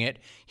pushing it.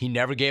 He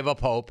never gave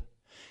up hope.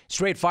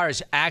 Straight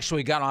Fire's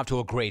actually gotten off to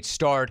a great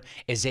start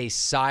as a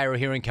sire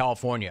here in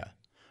California.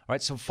 All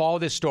right, so follow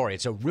this story.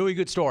 It's a really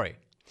good story.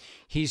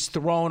 He's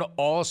thrown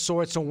all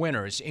sorts of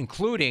winners,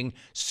 including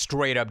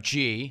Straight Up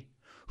G,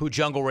 who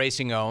Jungle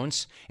Racing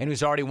owns, and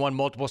who's already won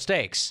multiple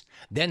stakes.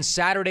 Then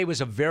Saturday was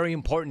a very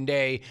important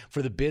day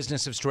for the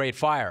business of Straight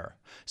Fire.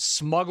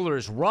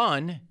 Smuggler's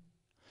Run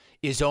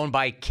is owned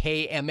by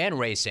KMN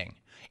Racing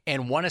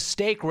and won a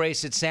stake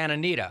race at Santa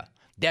Anita.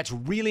 That's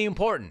really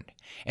important.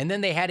 And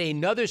then they had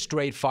another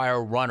Straight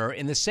Fire runner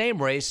in the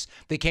same race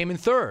that came in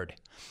third.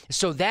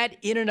 So that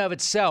in and of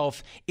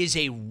itself is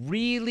a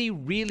really,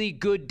 really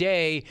good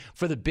day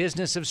for the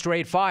business of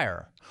Straight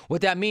Fire.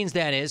 What that means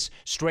then is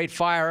Straight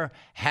Fire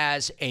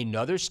has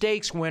another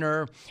stakes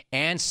winner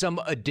and some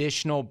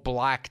additional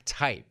black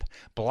type.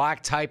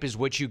 Black type is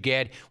what you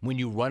get when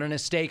you run in a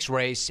stakes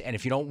race, and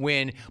if you don't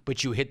win,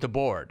 but you hit the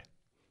board.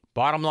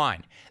 Bottom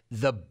line,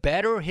 the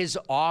better his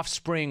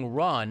offspring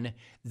run,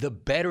 the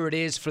better it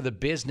is for the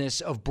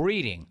business of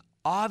breeding.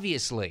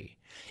 Obviously,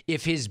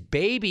 if his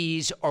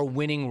babies are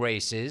winning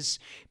races,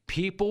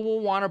 people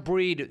will want to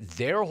breed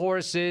their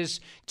horses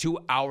to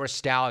our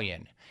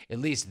stallion. At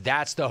least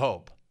that's the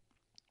hope.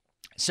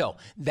 So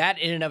that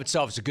in and of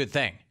itself is a good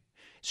thing.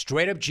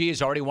 Straight Up G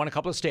has already won a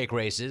couple of stake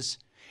races,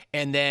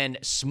 and then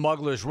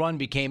Smuggler's Run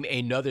became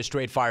another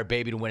Straight Fire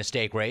baby to win a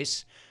stake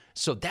race.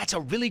 So that's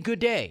a really good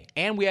day.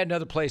 And we had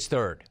another place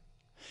third.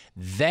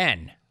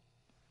 Then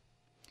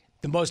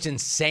the most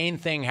insane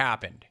thing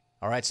happened.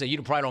 All right, so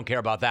you probably don't care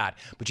about that,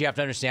 but you have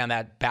to understand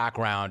that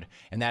background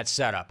and that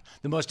setup.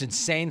 The most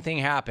insane thing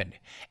happened.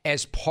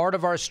 As part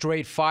of our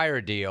Straight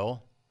Fire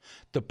deal,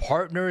 the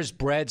partners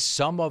bred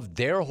some of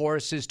their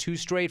horses to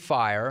Straight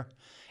Fire.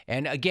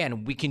 And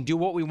again, we can do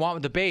what we want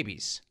with the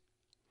babies.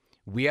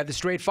 We have the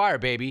straight fire,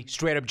 baby,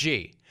 straight up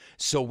G.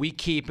 So we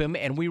keep him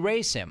and we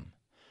race him.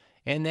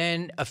 And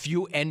then a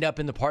few end up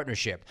in the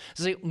partnership.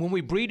 So when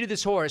we breed to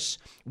this horse,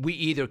 we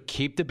either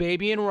keep the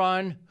baby and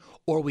run,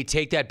 or we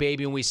take that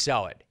baby and we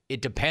sell it.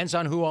 It depends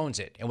on who owns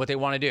it and what they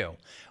want to do.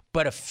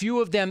 But a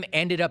few of them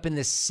ended up in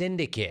the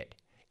syndicate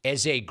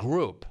as a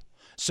group.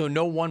 So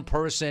no one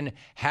person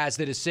has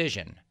the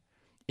decision.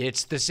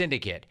 It's the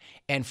syndicate.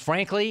 And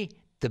frankly,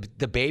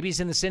 the babies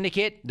in the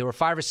syndicate, there were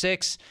 5 or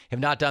 6, have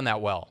not done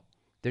that well.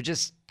 They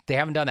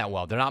haven't done that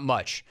well. They're not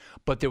much.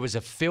 But there was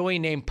a filly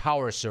named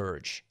Power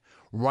Surge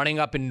running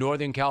up in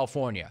Northern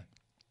California.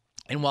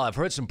 And while I've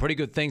heard some pretty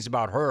good things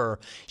about her,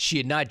 she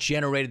had not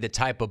generated the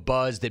type of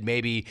buzz that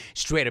maybe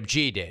Straight Up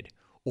G did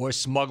or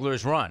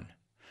Smuggler's Run.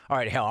 All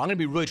right, hell, I'm going to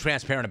be really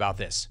transparent about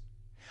this.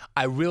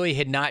 I really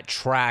had not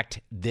tracked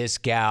this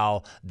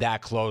gal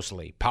that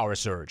closely, Power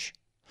Surge.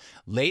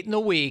 Late in the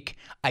week,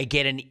 I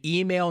get an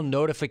email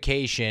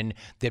notification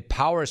that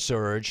Power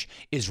Surge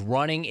is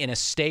running in a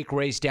stake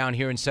race down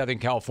here in Southern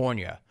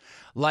California.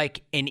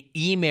 Like an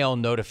email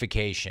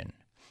notification.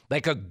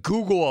 Like a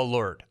Google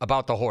alert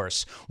about the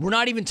horse. We're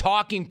not even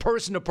talking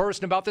person to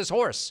person about this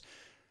horse.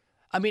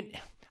 I mean,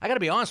 I got to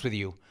be honest with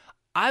you.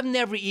 I've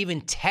never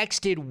even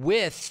texted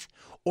with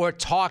or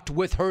talked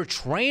with her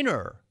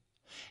trainer.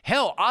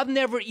 Hell, I've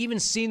never even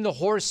seen the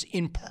horse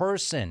in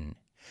person.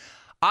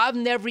 I've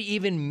never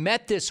even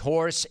met this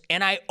horse,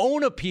 and I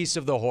own a piece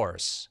of the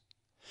horse.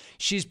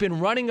 She's been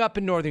running up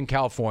in Northern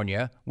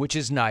California, which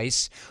is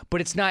nice,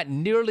 but it's not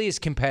nearly as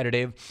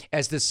competitive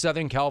as the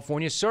Southern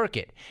California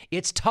circuit.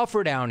 It's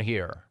tougher down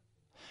here.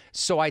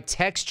 So I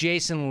text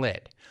Jason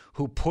Litt,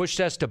 who pushed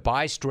us to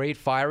buy Straight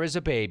Fire as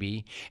a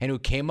baby and who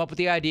came up with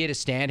the idea to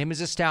stand him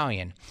as a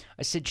stallion.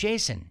 I said,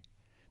 Jason,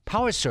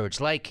 Power Surge,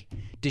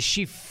 does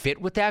she fit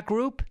with that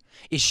group?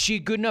 Is she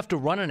good enough to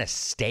run on a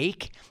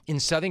stake in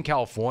Southern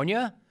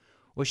California?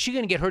 Or is she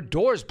going to get her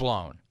doors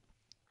blown?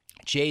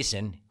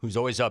 Jason, who's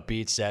always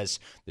upbeat, says,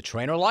 the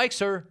trainer likes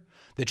her.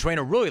 The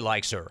trainer really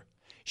likes her.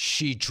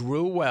 She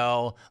drew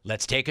well.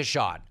 Let's take a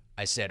shot.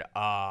 I said,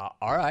 all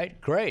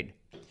right, great.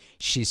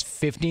 She's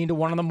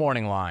 15-1 on the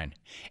morning line.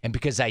 And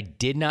because I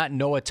did not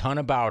know a ton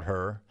about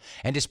her,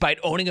 and despite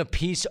owning a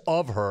piece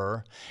of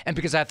her, and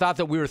because I thought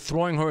that we were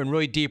throwing her in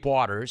really deep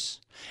waters,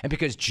 and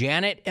because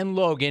Janet and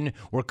Logan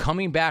were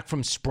coming back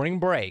from spring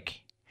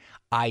break,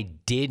 I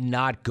did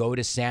not go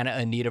to Santa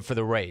Anita for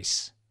the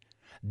race.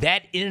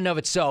 That in and of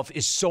itself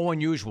is so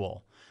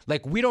unusual.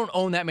 We don't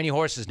own that many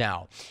horses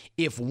now.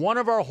 If one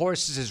of our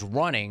horses is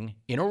running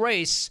in a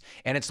race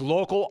and it's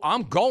local,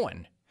 I'm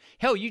going.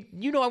 Hell, you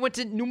know I went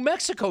to New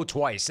Mexico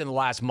twice in the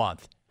last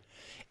month.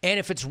 And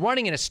if it's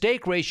running in a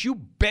stake race, you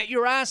bet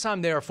your ass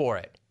I'm there for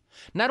it.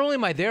 Not only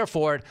am I there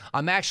for it,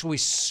 I'm actually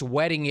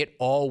sweating it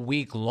all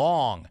week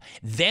long.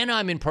 Then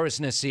I'm in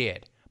person to see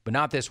it, but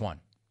not this one.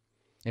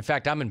 In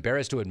fact, I'm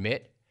embarrassed to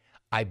admit,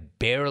 I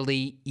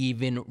barely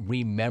even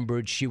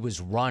remembered she was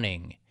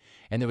running.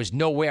 And there was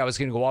no way I was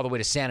going to go all the way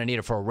to Santa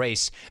Anita for a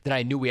race that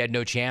I knew we had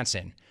no chance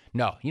in.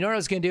 No, you know what I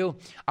was going to do?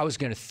 I was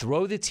going to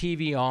throw the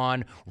TV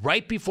on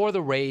right before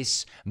the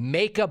race,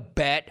 make a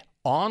bet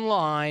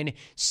online,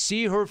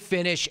 see her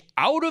finish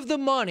out of the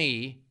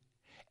money,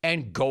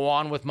 and go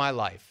on with my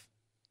life.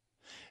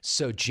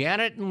 So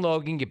Janet and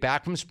Logan get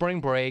back from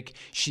spring break.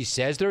 She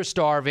says they're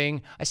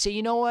starving. I say,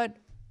 you know what,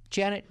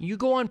 Janet, you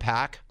go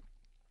unpack.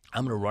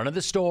 I'm going to run to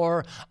the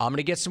store. I'm going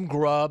to get some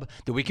grub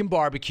that we can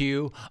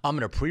barbecue. I'm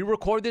going to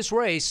pre-record this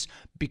race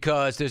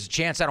because there's a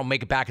chance I don't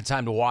make it back in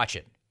time to watch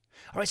it.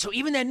 All right, so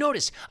even then,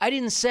 notice, I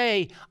didn't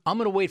say I'm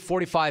going to wait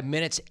 45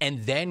 minutes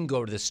and then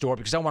go to the store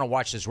because I want to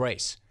watch this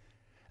race.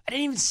 I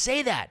didn't even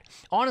say that.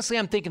 Honestly,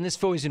 I'm thinking this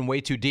filly's in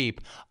way too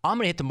deep. I'm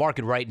going to hit the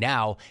market right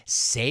now,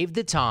 save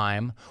the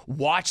time,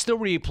 watch the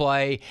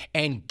replay,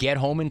 and get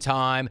home in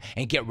time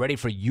and get ready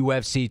for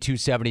UFC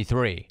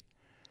 273.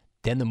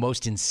 Then the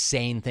most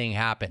insane thing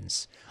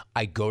happens.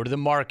 I go to the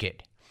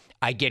market.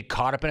 I get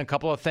caught up in a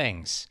couple of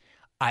things.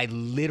 I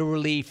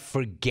literally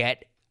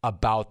forget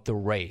about the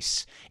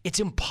race. It's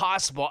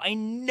impossible. I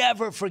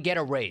never forget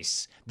a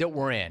race that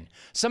we're in.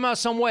 Somehow,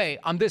 some way,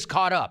 I'm this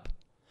caught up.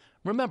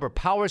 Remember,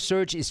 Power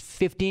Surge is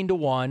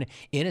 15-1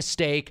 in a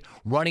stake,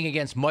 running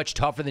against much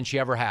tougher than she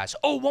ever has.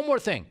 Oh, one more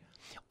thing.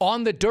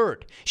 On the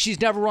dirt.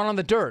 She's never run on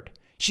the dirt.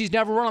 She's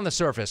never run on the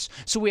surface.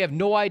 So we have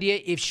no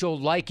idea if she'll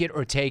like it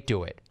or take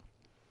to it.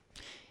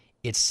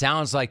 It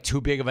sounds like too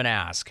big of an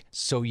ask.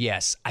 So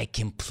yes, I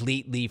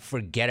completely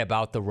forget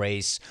about the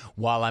race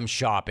while I'm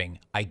shopping.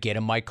 I get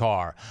in my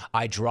car.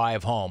 I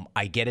drive home.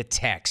 I get a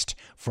text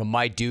from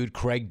my dude,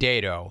 Craig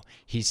Dato.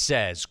 He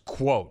says,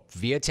 quote,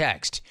 via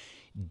text,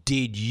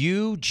 did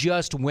you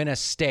just win a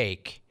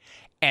stake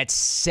at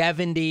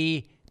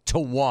 70-1?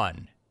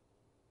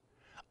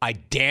 I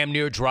damn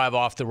near drive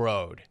off the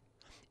road.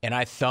 And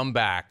I thumb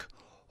back,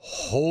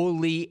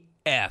 holy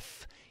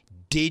F,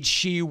 did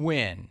she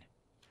win?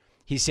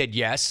 He said,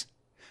 yes.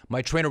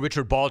 My trainer,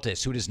 Richard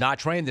Baltus, who does not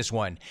train this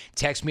one,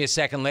 texted me a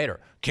second later.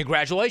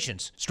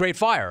 Congratulations, Straight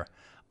Fire.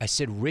 I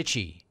said,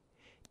 Richie,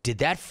 did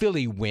that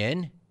filly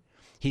win?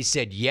 He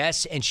said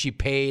yes, and she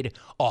paid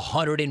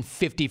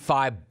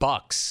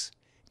 $155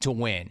 to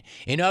win.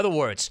 In other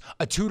words,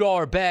 a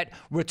 $2 bet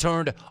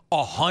returned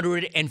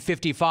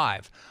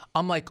 $155.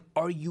 I'm like,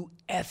 are you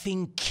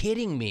effing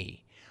kidding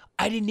me?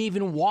 I didn't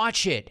even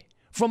watch it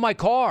from my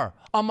car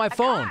on my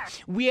phone.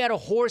 We had a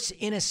horse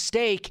in a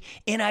stake,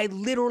 and I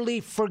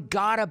literally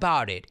forgot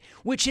about it,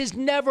 which has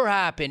never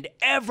happened,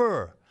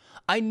 ever.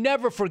 I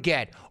never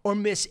forget or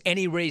miss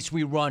any race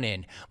we run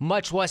in,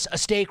 much less a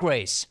stake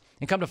race.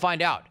 And come to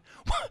find out,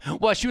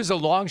 while she was a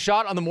long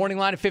shot on the morning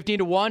line at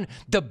 15-1,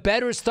 the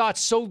bettors thought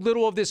so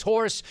little of this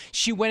horse,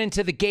 she went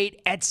into the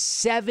gate at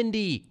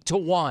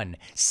 70-1.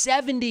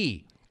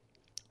 70.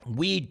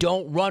 We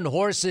don't run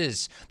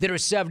horses that are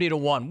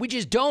 70-1. We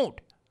just don't.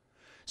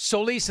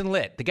 Solis and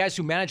Lit, the guys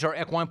who manage our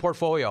equine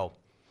portfolio,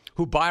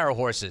 who buy our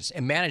horses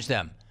and manage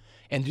them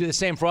and do the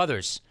same for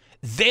others,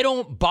 they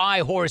don't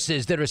buy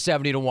horses that are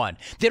 70-1.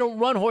 They don't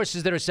run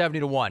horses that are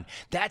 70-1.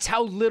 That's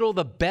how little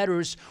the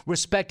bettors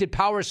respected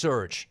Power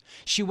Surge.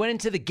 She went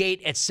into the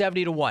gate at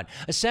 70-1.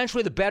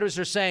 Essentially, the bettors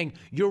are saying,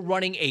 you're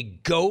running a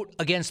goat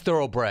against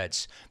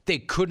thoroughbreds. They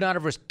could not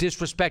have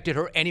disrespected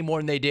her any more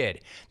than they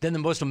did. Then the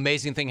most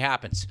amazing thing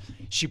happens.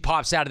 She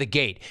pops out of the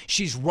gate.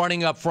 She's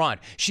running up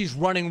front. She's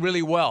running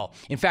really well.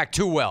 In fact,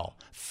 too well.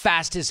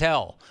 Fast as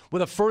hell,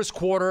 with a first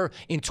quarter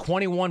in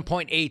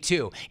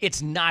 21.82.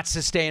 It's not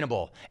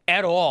sustainable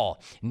at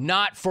all.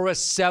 Not for a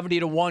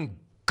 70-1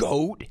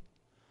 goat.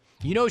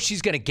 You know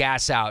she's going to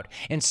gas out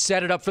and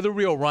set it up for the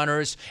real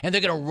runners, and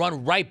they're going to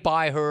run right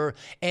by her,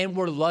 and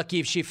we're lucky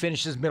if she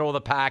finishes middle of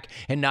the pack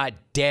and not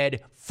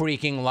dead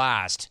freaking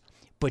last.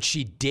 But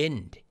she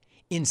didn't.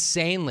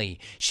 Insanely.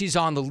 She's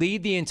on the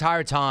lead the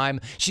entire time.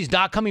 She's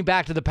not coming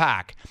back to the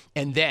pack.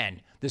 And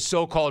then the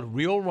so-called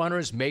real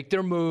runners make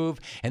their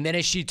move, and then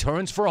as she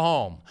turns for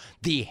home,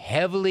 the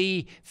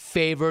heavily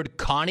favored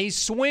Connie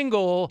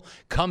Swingle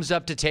comes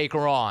up to take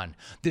her on.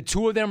 The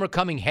two of them are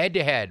coming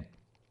head-to-head.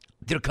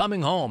 They're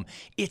coming home.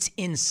 It's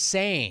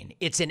insane.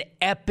 It's an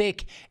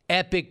epic,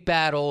 epic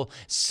battle,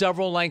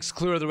 several lengths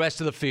clear of the rest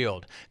of the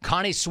field.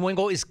 Connie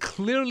Swingle is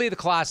clearly the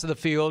class of the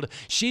field.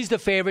 She's the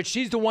favorite.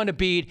 She's the one to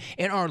beat.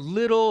 And our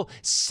little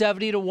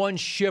 70-1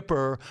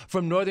 shipper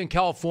from Northern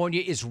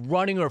California is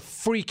running her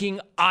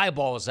freaking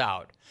eyeballs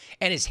out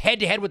and is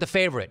head-to-head with the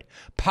favorite.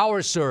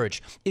 Power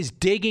Surge is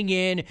digging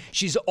in.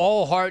 She's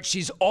all heart.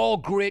 She's all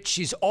grit.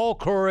 She's all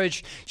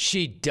courage.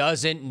 She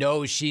doesn't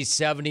know she's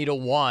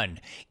 70-1.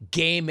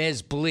 Game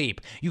as bleep.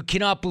 You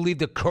cannot believe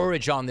the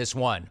courage on this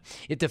one.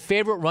 If the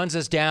favorite runs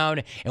us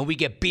down and we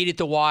get beat at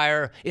the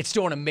wire, it's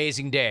still an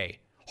amazing day.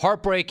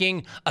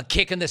 Heartbreaking, a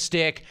kick in the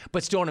stick,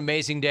 but still an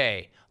amazing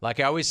day.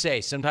 Like I always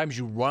say, sometimes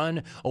you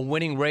run a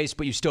winning race,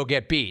 but you still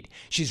get beat.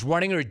 She's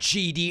running her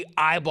GD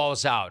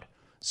eyeballs out.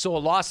 So a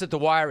loss at the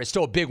wire is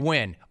still a big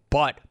win,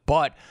 but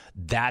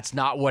that's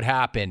not what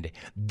happened.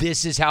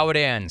 This is how it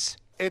ends.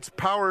 It's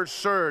Power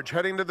Surge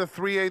heading to the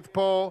 3/8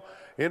 pole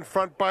in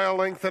front by a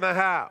length and a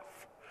half.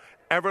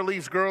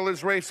 Everly's Girl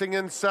is racing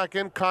in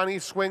second. Connie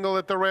Swingle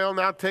at the rail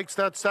now takes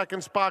that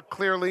second spot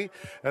clearly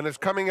and is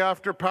coming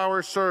after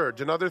Power Surge.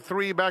 Another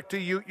three back to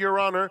Ute Your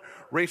Honor,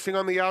 racing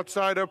on the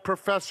outside of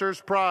Professor's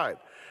Pride.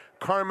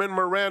 Carmen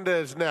Miranda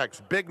is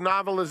next. Big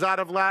Novel is out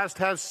of last,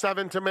 has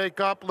 7 to make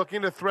up,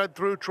 looking to thread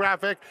through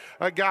traffic.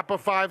 A gap of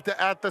 5 to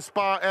At the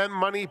Spa and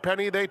Money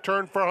Penny. They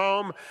turn for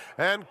home.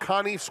 And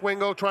Connie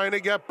Swingle trying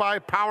to get by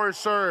Power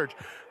Surge.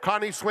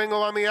 Connie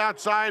Swingle on the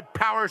outside.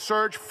 Power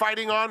Surge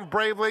fighting on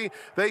bravely.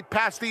 They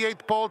pass the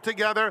 8th pole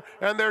together,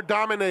 and they're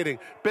dominating.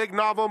 Big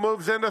Novel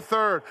moves into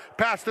 3rd.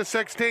 Past the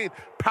 16th.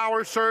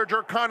 Power Surge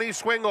or Connie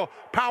Swingle.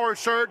 Power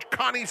Surge,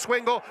 Connie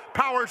Swingle.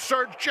 Power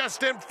Surge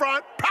just in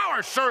front.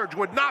 Power Surge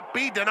would not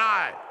be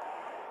denied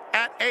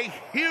at a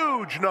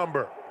huge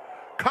number.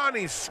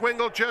 Connie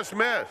Swingle just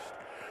missed.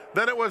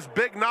 Then it was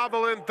Big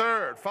Novel in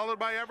 3rd, followed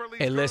by Everly.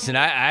 Hey, listen,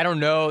 I don't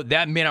know.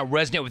 That may not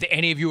resonate with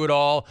any of you at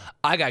all.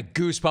 I got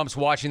goosebumps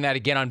watching that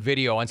again on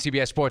video on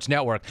CBS Sports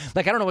Network.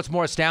 Like, I don't know what's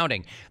more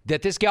astounding,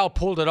 that this gal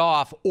pulled it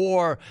off,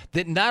 or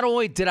that not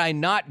only did I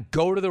not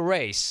go to the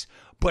race,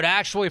 but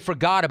actually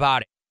forgot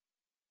about it.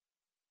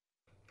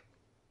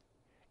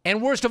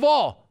 And worst of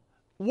all,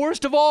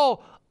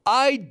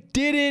 I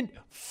didn't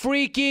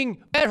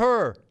freaking bet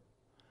her.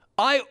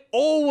 I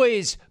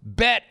always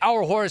bet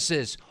our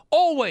horses.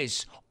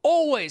 Always.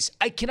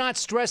 I cannot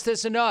stress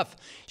this enough.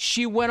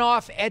 She went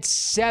off at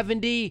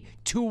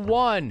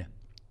 70-1.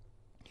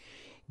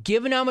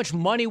 Given how much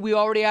money we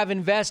already have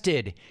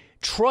invested,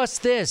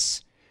 trust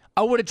this,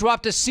 I would have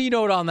dropped a C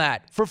note on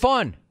that for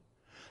fun.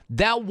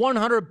 That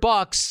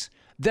 $100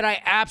 that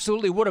I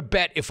absolutely would have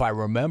bet if I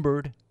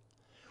remembered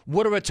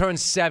would have returned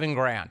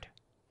 $7,000.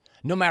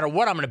 No matter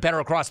what, I'm going to bet her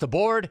across the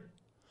board.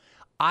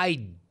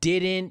 I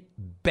didn't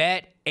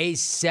bet a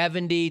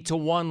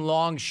 70-1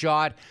 long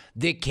shot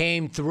that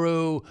came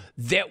through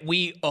that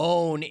we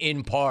own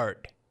in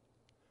part.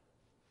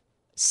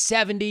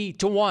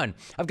 70-1.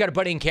 I've got a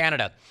buddy in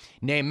Canada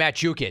named Matt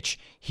Jukic.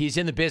 He's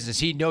in the business.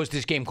 He knows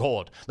this game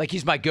cold. Like,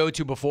 he's my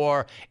go-to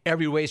before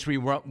every race we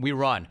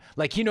run.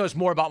 Like, he knows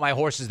more about my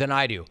horses than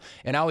I do.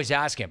 And I always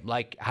ask him,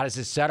 like, how does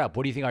this set up?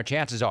 What do you think our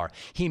chances are?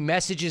 He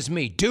messages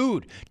me,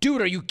 dude,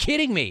 are you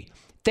kidding me?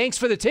 Thanks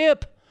for the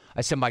tip.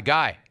 I said, my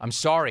guy, I'm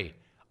sorry.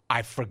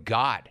 I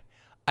forgot.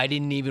 I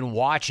didn't even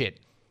watch it.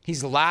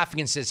 He's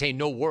laughing and says, hey,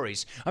 no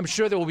worries. I'm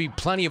sure there will be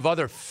plenty of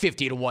other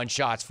 50-1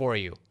 shots for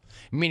you.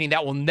 Meaning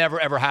that will never,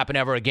 ever happen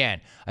ever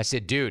again. I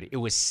said, dude, it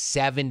was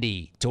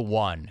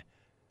 70-1.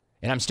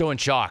 And I'm still in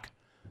shock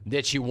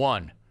that you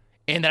won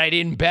and that I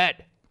didn't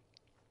bet.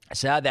 I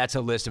said, that's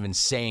a list of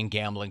insane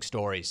gambling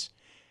stories.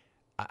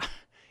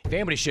 If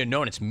anybody should have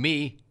known, it's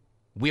me.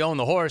 We own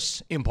the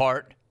horse, in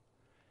part.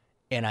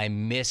 And I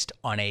missed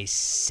on a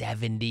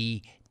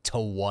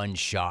 70-1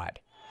 shot.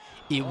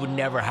 It would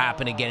never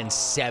happen again in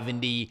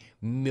 70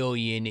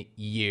 million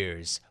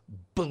years.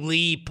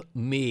 Bleep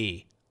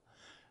me.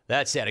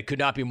 That said, I could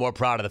not be more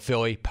proud of the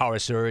filly, Power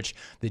Surge,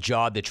 the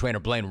job that trainer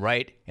Blaine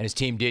Wright and his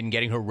team did in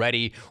getting her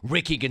ready.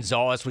 Ricky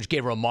Gonzalez, which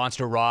gave her a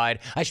monster ride.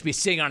 I should be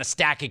sitting on a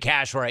stack of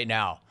cash right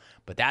now.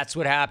 But that's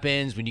what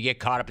happens when you get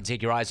caught up and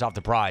take your eyes off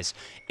the prize.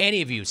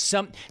 Any of you,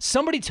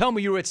 somebody tell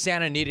me you were at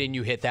Santa Anita and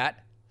you hit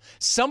that.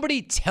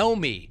 Somebody tell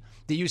me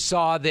that you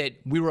saw that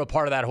we were a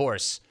part of that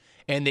horse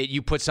and that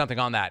you put something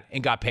on that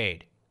and got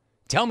paid.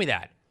 Tell me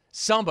that.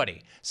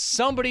 Somebody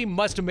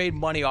must have made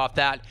money off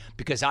that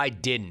because I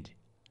didn't.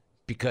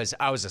 Because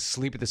I was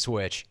asleep at the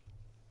switch.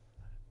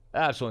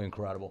 Absolutely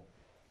incredible.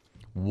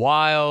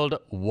 Wild,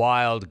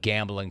 wild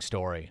gambling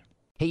story.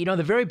 Hey, you know,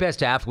 the very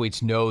best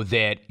athletes know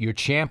that your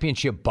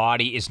championship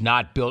body is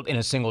not built in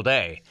a single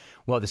day.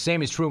 Well, the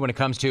same is true when it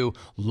comes to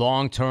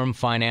long-term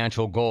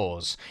financial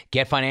goals.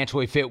 Get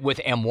financially fit with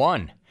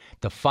M1.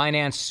 The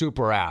Finance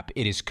Super app.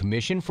 It is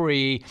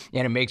commission-free,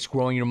 and it makes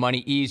growing your money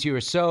easier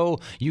so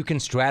you can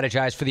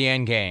strategize for the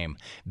end game.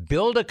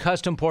 Build a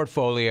custom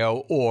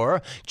portfolio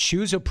or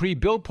choose a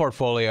pre-built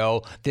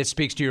portfolio that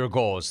speaks to your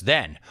goals.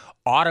 Then,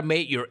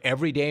 automate your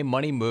everyday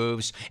money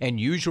moves and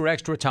use your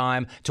extra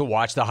time to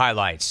watch the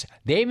highlights.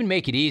 They even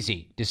make it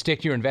easy to stick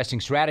to your investing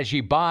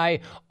strategy by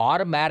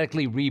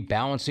automatically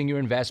rebalancing your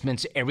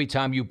investments every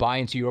time you buy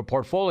into your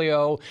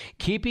portfolio,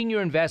 keeping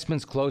your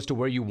investments close to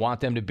where you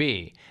want them to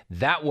be.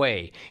 That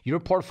way, your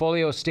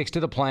portfolio sticks to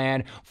the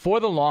plan for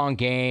the long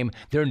game.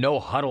 There are no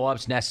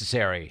huddle-ups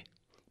necessary.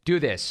 Do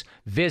this.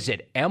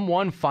 Visit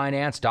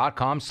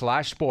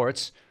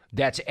m1finance.com/sports.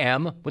 That's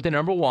M with the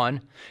number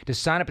 1 to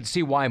sign up and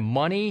see why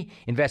Money,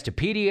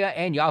 Investopedia,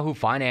 and Yahoo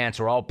Finance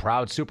are all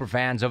proud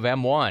superfans of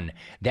M1.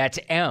 That's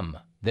M,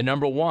 the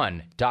number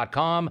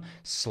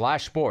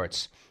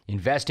 1.com/sports.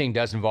 Investing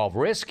does involve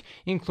risk,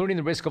 including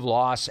the risk of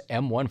loss.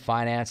 M1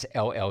 Finance,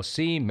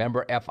 LLC,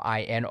 member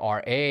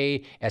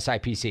FINRA,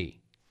 SIPC.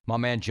 My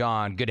man,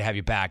 John, good to have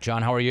you back.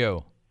 John, how are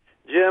you?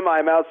 Jim,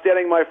 I'm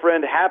outstanding, my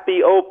friend.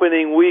 Happy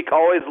opening week.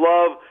 Always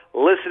love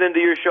listening to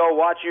your show,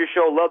 watching your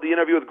show. Love the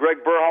interview with Greg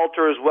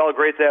Berhalter as well.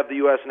 Great to have the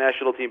U.S.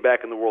 national team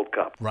back in the World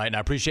Cup. Right, and I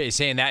appreciate you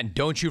saying that. And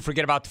don't you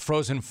forget about the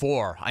Frozen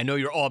Four. I know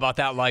you're all about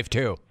that life,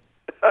 too.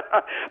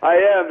 I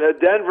am.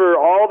 Denver,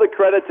 all the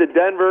credit to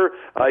Denver.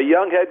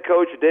 Young head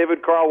coach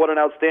David Carl, what an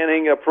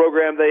outstanding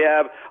program they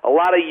have. A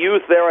lot of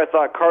youth there. I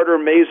thought Carter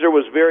Mazer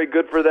was very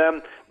good for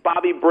them.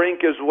 Bobby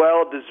Brink as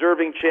well,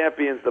 deserving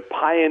champions, the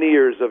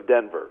Pioneers of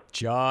Denver.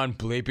 John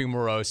Bleeping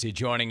Morosi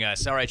joining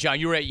us. All right, John,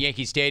 you were at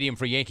Yankee Stadium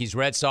for Yankees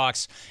Red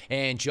Sox,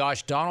 and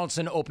Josh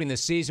Donaldson opening the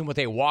season with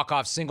a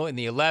walk-off single in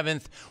the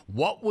 11th.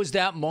 What was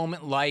that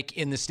moment like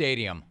in the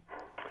stadium?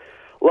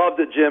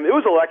 Loved it, Jim. It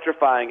was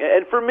electrifying.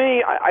 And for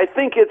me, I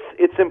think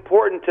it's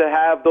important to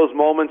have those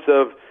moments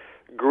of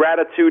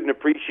gratitude and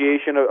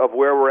appreciation of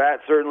where we're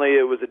at. Certainly,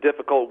 it was a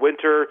difficult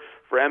winter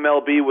for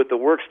MLB with the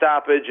work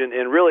stoppage,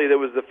 and really, that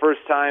was the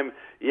first time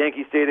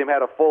Yankee Stadium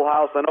had a full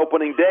house on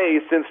opening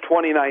day since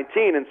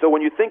 2019. And so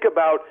when you think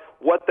about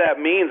what that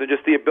means and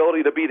just the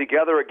ability to be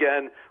together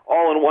again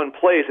all in one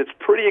place, it's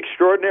pretty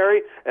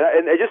extraordinary.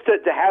 And just to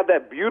have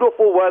that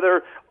beautiful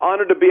weather,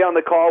 honored to be on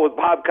the call with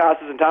Bob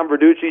Costas and Tom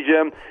Verducci,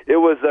 Jim. It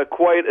was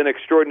quite an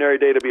extraordinary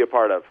day to be a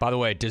part of. By the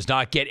way, it does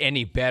not get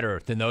any better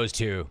than those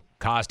two.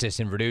 Costas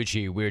and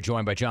Verducci. We're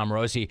joined by John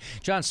Morosi.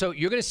 John, so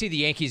you're going to see the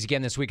Yankees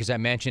again this week, as I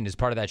mentioned, as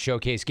part of that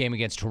showcase game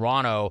against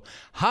Toronto.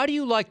 How do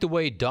you like the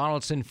way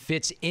Donaldson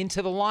fits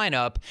into the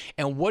lineup,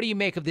 and what do you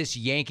make of this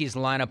Yankees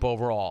lineup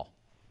overall?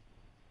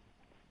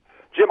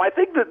 Jim, I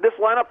think that this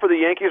lineup for the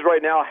Yankees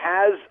right now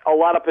has a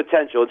lot of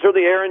potential. And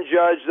certainly Aaron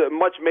Judge,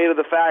 much made of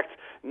the fact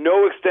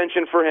no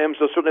extension for him,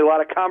 so certainly a lot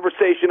of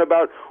conversation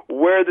about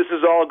where this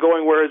is all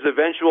going, where his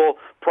eventual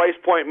price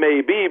point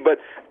may be.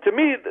 But to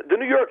me, the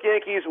New York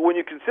Yankees, when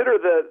you consider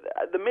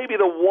maybe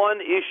the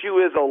one issue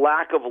is a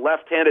lack of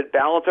left-handed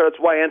balance. That's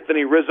why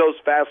Anthony Rizzo's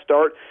fast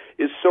start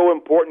is so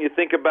important. You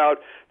think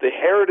about the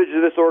heritage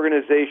of this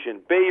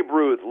organization, Babe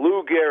Ruth,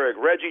 Lou Gehrig,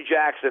 Reggie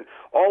Jackson,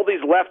 all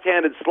these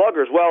left-handed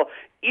sluggers. Well,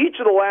 each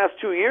of the last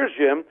 2 years,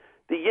 Jim,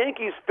 the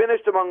Yankees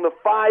finished among the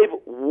 5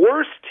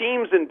 worst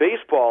teams in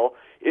baseball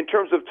in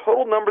terms of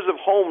total numbers of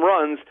home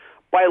runs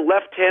by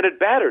left-handed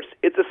batters.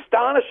 It's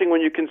astonishing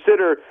when you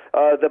consider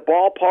the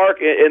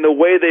ballpark and the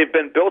way they've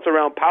been built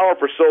around power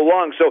for so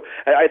long. So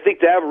I think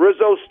to have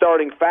Rizzo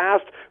starting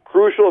fast,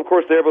 crucial. Of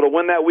course, they're able to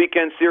win that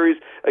weekend series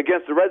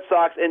against the Red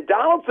Sox. And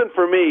Donaldson,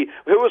 for me,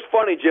 it was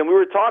funny, Jim. We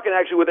were talking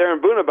actually with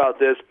Aaron Boone about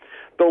this.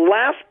 The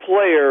last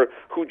player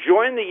who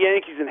joined the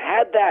Yankees and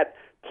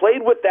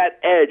played with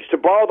that edge, to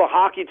borrow the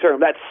hockey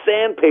term, that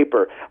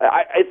sandpaper.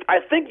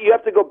 I think you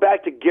have to go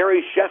back to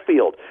Gary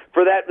Sheffield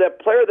for that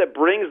player that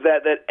brings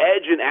that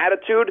edge and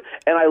attitude,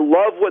 and I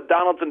love what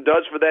Donaldson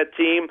does for that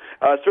team,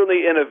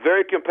 certainly in a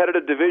very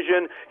competitive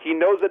division. He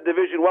knows that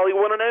division well. He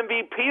won an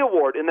MVP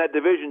award in that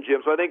division,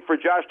 Jim, so I think for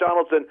Josh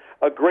Donaldson,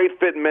 a great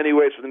fit in many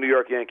ways for the New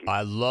York Yankees.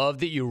 I love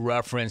that you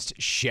referenced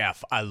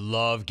Chef. I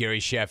love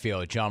Gary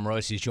Sheffield. John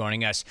Morosi is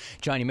joining us.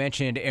 John, you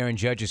mentioned Aaron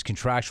Judge's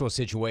contractual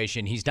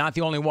situation. He's not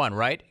the only one,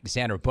 right?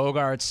 Xander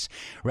Bogaerts,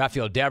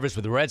 Rafael Devers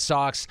with the Red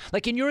Sox.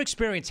 Like, in your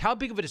experience, how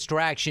big of a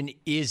distraction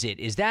is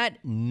it? Is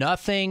that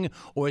nothing,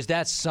 or is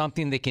that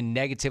something that can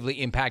negatively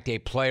impact a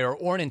player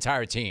or an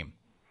entire team?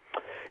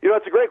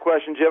 It's a great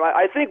question, Jim.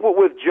 I think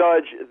with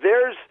Judge,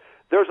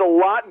 there's a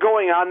lot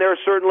going on there,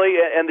 certainly,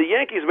 and the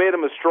Yankees made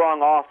him a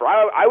strong offer.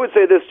 I would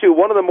say this, too.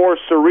 One of the more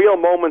surreal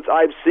moments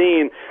I've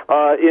seen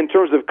in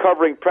terms of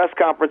covering press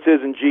conferences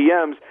and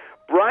GMs,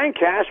 Brian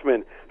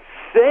Cashman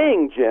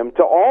saying, Jim,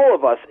 to all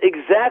of us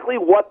exactly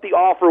what the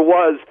offer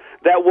was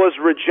that was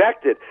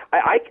rejected.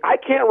 I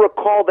can't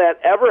recall that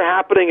ever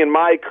happening in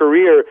my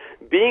career,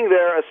 being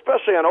there,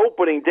 especially on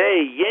opening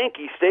day,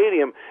 Yankee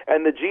Stadium,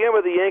 and the GM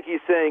of the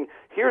Yankees saying,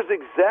 here's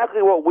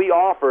exactly what we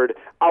offered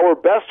our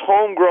best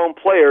homegrown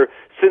player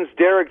since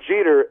Derek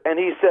Jeter, and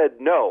he said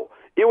no.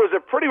 It was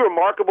a pretty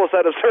remarkable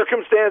set of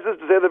circumstances,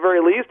 to say the very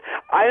least.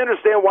 I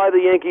understand why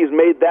the Yankees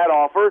made that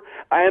offer.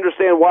 I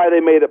understand why they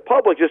made it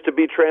public, just to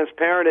be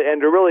transparent and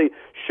to really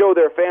show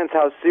their fans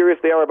how serious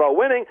they are about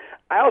winning.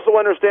 I also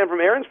understand from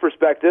Aaron's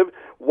perspective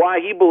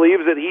why he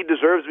believes that he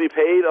deserves to be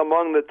paid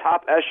among the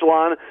top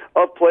echelon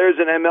of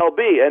players in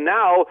MLB. And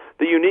now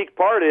the unique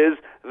part is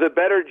the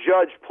better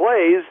Judge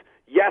plays,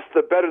 yes,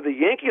 the better the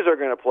Yankees are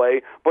going to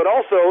play, but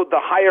also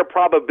the higher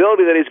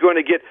probability that he's going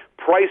to get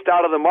priced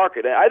out of the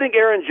market. And I think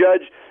Aaron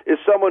Judge is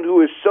someone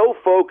who is so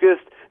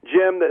focused,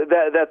 Jim,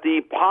 that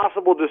the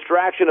possible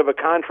distraction of a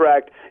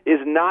contract is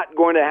not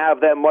going to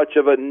have that much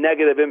of a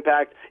negative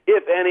impact,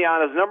 if any,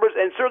 on his numbers.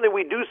 And certainly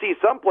we do see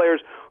some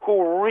players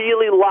who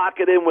really lock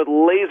it in with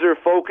laser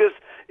focus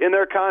in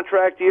their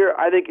contract year.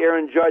 I think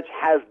Aaron Judge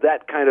has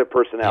that kind of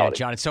personality.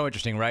 Yeah, John, it's so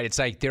interesting, right? It's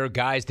like there are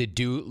guys that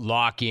do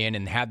lock in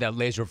and have that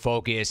laser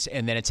focus,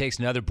 and then it takes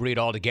another breed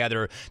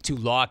altogether to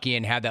lock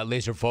in, have that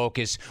laser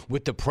focus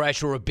with the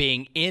pressure of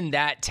being in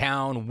that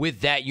town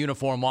with that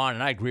uniform on.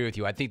 And I agree with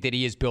you. I think that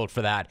he is built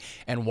for that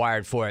and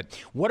wired for it.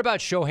 What about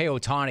Shohei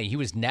Ohtani? He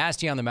was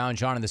nasty on the mound,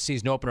 John, in the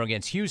season opener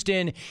against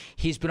Houston.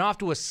 He's been off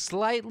to a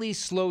slightly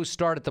slow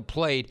start at the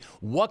plate.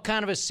 What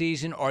kind of a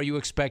season are you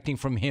expecting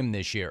from him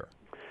this year?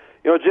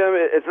 Jim,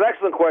 it's an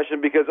excellent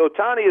question because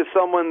Ohtani is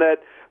someone that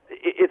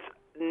it's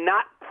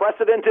not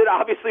precedented,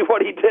 obviously,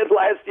 what he did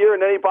last year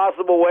in any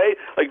possible way.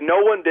 Like, no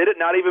one did it,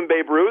 not even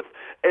Babe Ruth.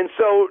 And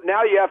so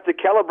now you have to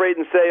calibrate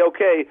and say,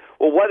 okay,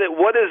 well,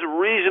 what is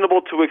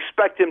reasonable to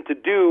expect him to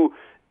do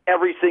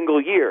every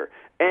single year?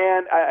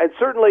 And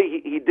certainly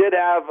he did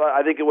have,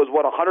 I think it was,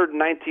 119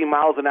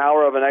 miles an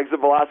hour of an exit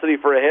velocity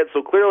for a hit.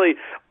 So clearly,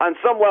 on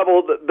some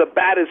level, the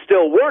bat is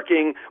still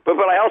working. But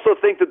I also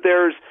think that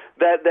there's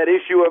that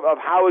issue of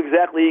how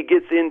exactly he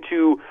gets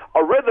into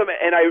a rhythm.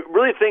 And I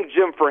really think,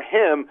 Jim, for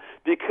him,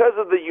 because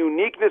of the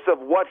uniqueness of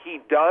what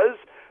he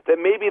does, that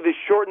maybe the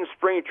shortened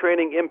spring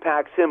training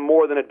impacts him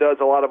more than it does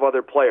a lot of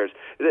other players.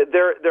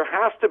 There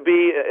has to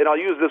be, and I'll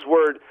use this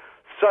word,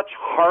 such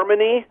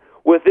harmony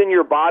within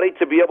your body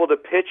to be able to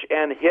pitch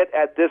and hit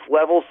at this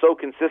level so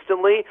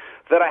consistently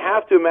that I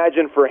have to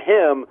imagine for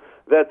him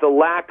that the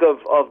lack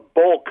of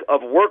bulk of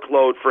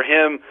workload for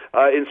him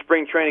in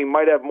spring training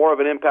might have more of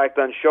an impact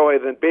on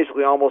Shohei than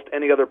basically almost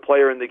any other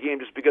player in the game,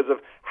 just because of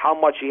how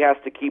much he has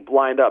to keep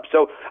lined up.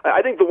 So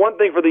I think the one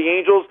thing for the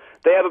Angels,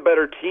 they have a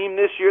better team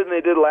this year than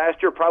they did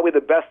last year, probably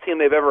the best team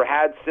they've ever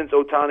had since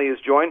Ohtani has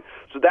joined.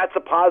 So that's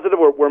a positive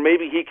where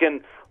maybe he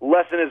can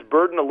lessen his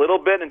burden a little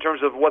bit in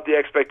terms of what the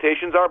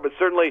expectations are. But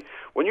certainly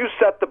when you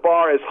set the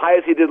bar as high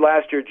as he did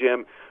last year,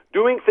 Jim,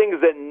 doing things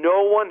that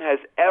no one has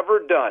ever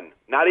done,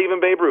 not even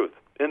Babe Ruth,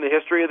 in the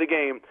history of the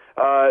game,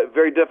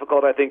 very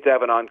difficult, I think, to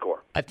have an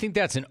encore. I think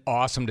that's an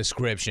awesome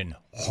description,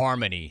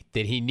 harmony,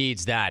 that he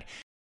needs that.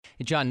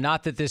 John,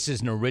 not that this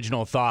is an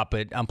original thought,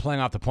 but I'm playing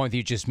off the point that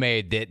you just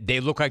made, that they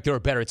look like they're a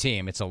better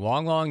team. It's a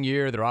long, long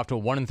year. They're off to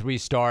a 1-3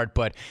 start,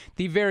 but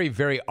the very,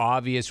 very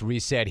obvious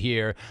reset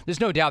here. There's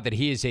no doubt that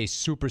he is a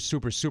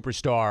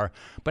superstar,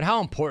 but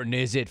how important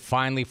is it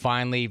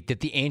finally,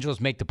 that the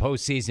Angels make the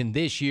postseason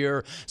this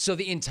year so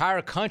the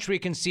entire country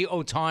can see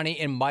Ohtani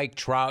and Mike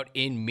Trout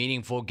in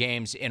meaningful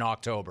games in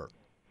October?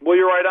 Well,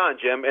 you're right on,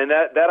 Jim, and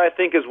that I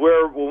think is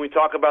where, when we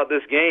talk about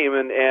this game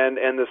and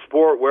the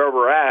sport, where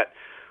we're at,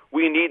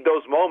 we need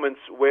those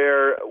moments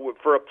where,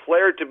 for a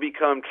player to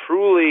become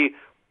truly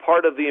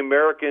part of the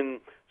American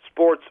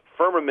sports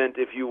firmament,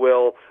 if you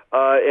will,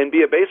 and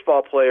be a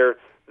baseball player,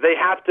 they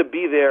have to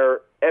be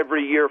there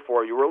every year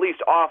for you, or at least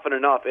often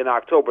enough in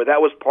October.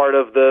 That was part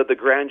of the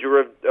grandeur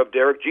of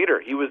Derek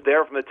Jeter. He was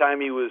there from the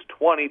time he was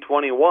 20,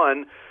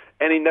 21,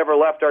 and he never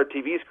left our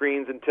TV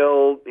screens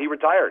until he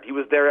retired. He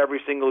was there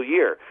every single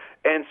year.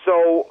 And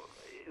so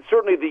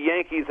certainly the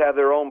Yankees have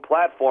their own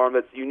platform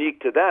that's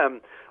unique to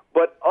them,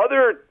 but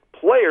other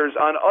players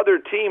on other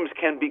teams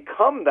can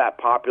become that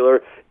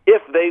popular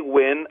if they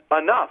win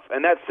enough.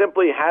 And that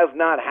simply has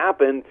not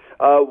happened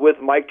with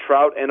Mike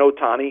Trout and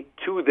Ohtani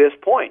to this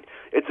point.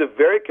 It's a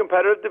very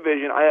competitive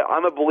division.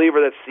 I'm a believer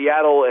that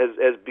Seattle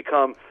has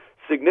become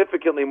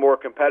significantly more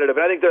competitive.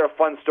 And I think they're a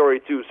fun story,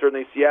 too.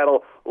 Certainly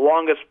Seattle,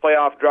 longest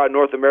playoff drought in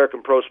North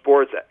American pro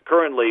sports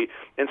currently.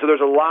 And so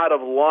there's a lot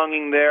of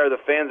longing there. The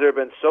fans there have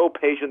been so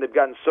patient. They've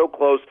gotten so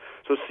close.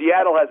 So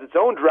Seattle has its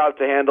own drought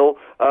to handle.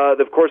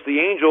 Of course, the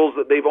Angels,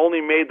 they've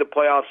only made the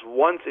playoffs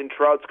once in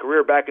Trout's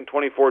career back in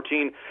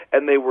 2014,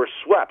 and they were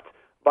swept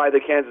by the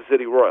Kansas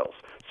City Royals.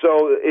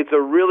 So it's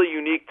a really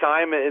unique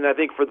time, and I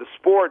think for the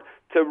sport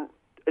to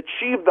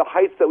achieve the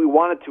heights that we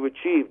wanted to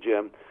achieve,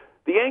 Jim,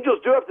 the Angels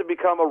do have to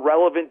become a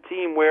relevant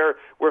team where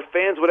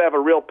fans would have a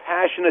real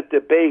passionate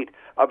debate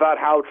about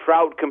how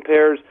Trout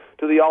compares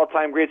to the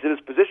all-time greats at his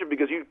position,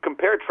 because you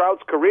compare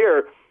Trout's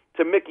career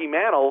to Mickey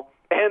Mantle,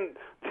 and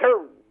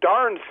they're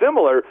darn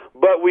similar,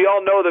 but we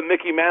all know that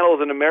Mickey Mantle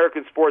is an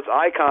American sports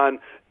icon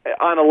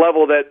on a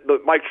level that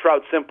Mike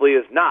Trout simply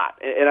is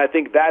not. And I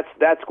think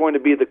that's going to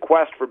be the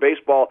quest for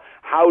baseball.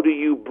 How do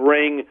you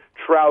bring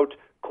Trout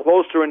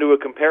closer into a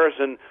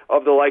comparison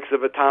of the likes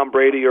of a Tom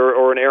Brady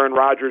or an Aaron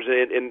Rodgers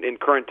in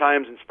current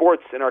times in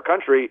sports in our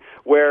country,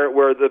 where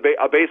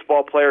a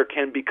baseball player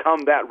can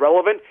become that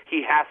relevant?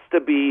 He has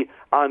to be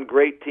on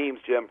great teams,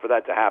 Jim, for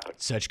that to happen.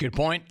 Such a good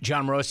point.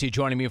 Jon Morosi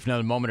joining me for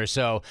another moment or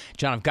so.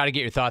 John, I've got to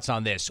get your thoughts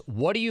on this.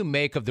 What do you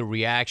make of the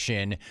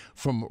reaction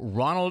from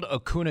Ronald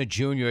Acuna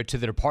Jr. to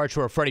the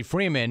departure of Freddie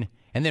Freeman,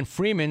 and then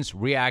Freeman's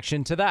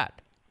reaction to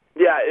that?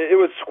 Yeah, it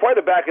was quite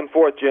a back and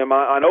forth, Jim,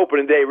 on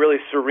opening day, really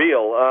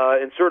surreal.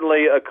 And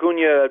certainly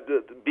Acuna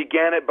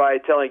began it by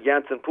telling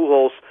Jansen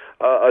Pujols,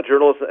 a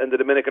journalist in the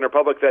Dominican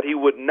Republic, that he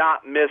would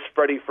not miss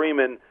Freddie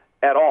Freeman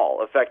at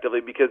all,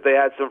 effectively, because they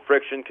had some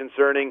friction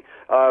concerning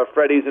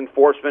Freddie's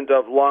enforcement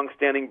of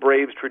longstanding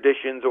Braves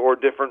traditions or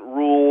different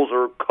rules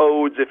or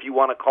codes, if you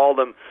want to call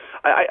them.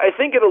 I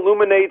think it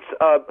illuminates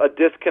a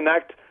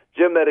disconnect,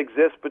 Jim, that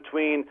exists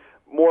between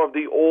more of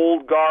the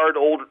old guard,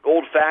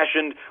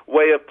 old-fashioned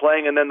way of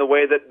playing, and then the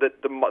way that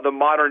the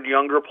modern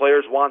younger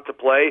players want to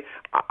play.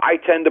 I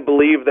tend to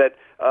believe that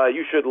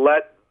you should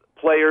let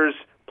players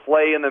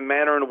play in the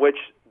manner in which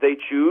they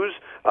choose.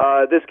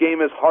 This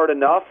game is hard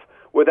enough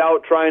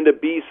without trying to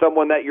be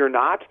someone that you're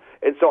not.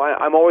 And so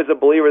I'm always a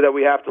believer that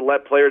we have to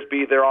let players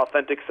be their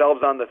authentic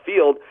selves on the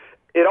field.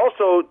 It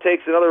also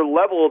takes another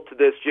level to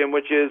this, Jim,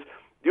 which is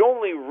the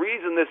only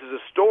reason this is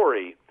a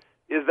story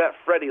is that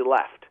Freddie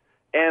left.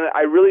 And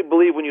I really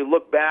believe when you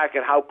look back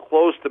at how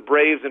close the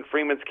Braves and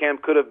Freeman's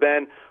camp could have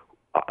been,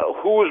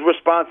 whose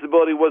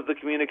responsibility was the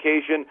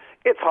communication,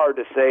 it's hard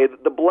to say.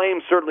 The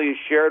blame certainly is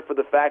shared for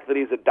the fact that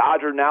he's a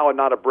Dodger now and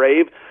not a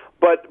Brave,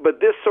 but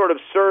this sort of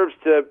serves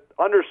to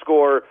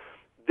underscore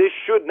this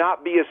should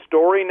not be a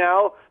story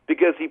now,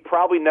 because he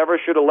probably never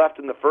should have left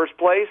in the first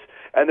place,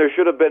 and there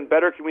should have been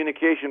better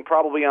communication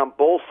probably on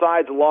both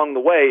sides along the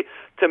way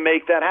to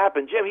make that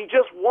happen. Jim, he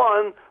just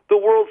won the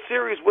World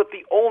Series with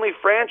the only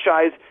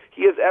franchise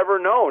he has ever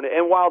known.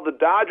 And while the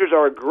Dodgers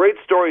are a great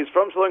story, he's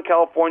from Southern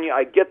California,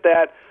 I get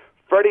that.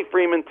 Freddie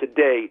Freeman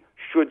today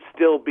should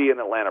still be an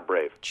Atlanta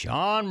Brave.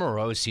 Jon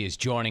Morosi is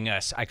joining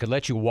us. I could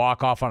let you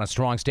walk off on a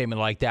strong statement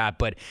like that,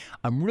 but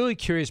I'm really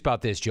curious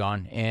about this,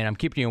 John, and I'm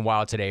keeping you in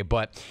wild today.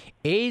 But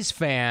A's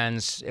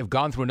fans have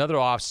gone through another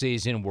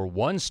offseason where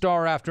one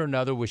star after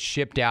another was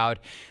shipped out.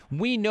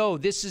 We know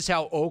this is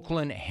how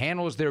Oakland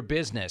handles their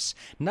business.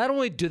 Not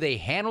only do they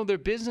handle their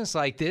business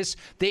like this,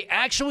 they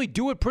actually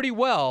do it pretty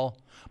well.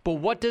 But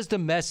what does the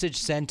message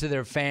send to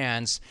their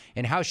fans,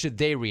 and how should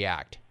they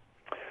react?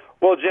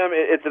 Well, Jim,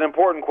 it's an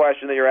important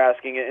question that you're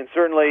asking, and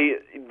certainly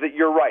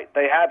you're right.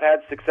 They have had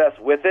success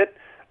with it.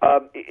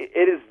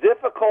 It is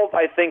difficult,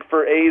 I think,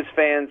 for A's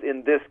fans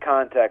in this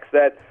context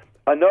that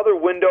another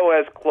window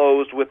has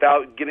closed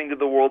without getting to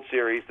the World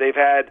Series. They've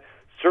had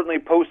certainly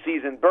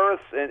postseason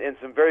berths and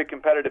some very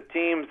competitive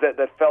teams that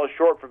fell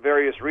short for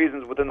various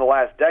reasons within the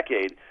last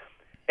decade.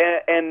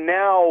 And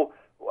now,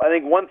 I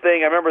think one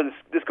thing, I remember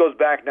this goes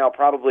back now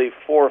probably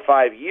 4 or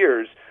 5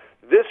 years,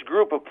 this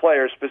group of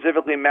players,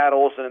 specifically Matt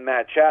Olson and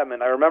Matt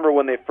Chapman, I remember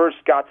when they first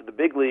got to the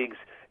big leagues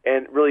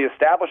and really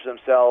established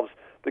themselves,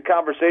 the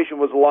conversation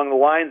was along the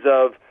lines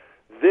of,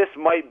 this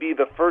might be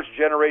the first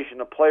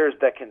generation of players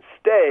that can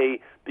stay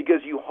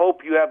because you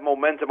hope you have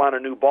momentum on a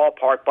new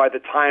ballpark by the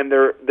time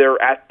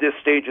they're at this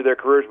stage of their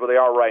careers where they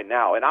are right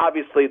now. And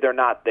obviously they're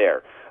not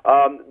there.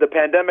 The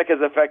pandemic has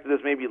affected this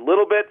maybe a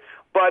little bit,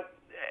 but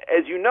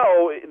as you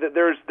know,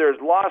 there's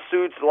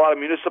lawsuits, a lot of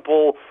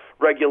municipal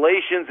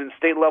regulations and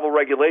state-level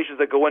regulations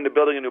that go into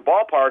building a new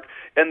ballpark.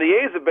 And the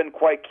A's have been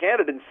quite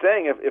candid in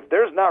saying if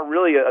there's not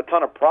really a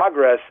ton of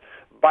progress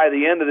by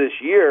the end of this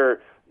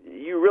year,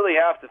 you really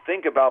have to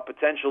think about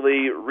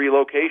potentially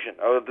relocation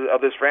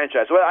of this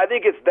franchise. So I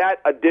think it's that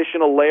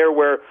additional layer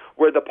where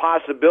the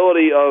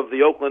possibility of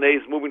the Oakland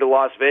A's moving to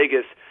Las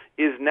Vegas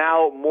is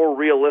now more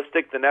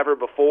realistic than ever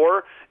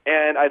before.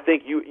 And I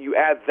think you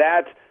add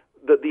that,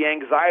 the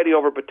anxiety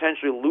over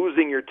potentially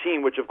losing your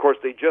team, which of course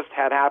they just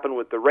had happen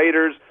with the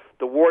Raiders.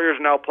 The Warriors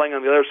now playing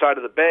on the other side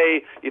of the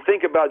bay. You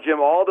think about, Jim,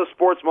 all the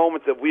sports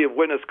moments that we have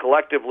witnessed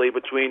collectively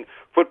between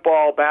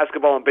football,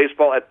 basketball, and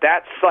baseball at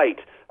that site,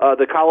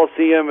 the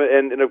Coliseum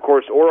and of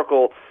course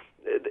Oracle.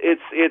 It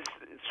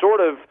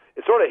sort of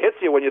hits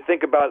you when you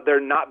think about there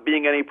not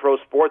being any pro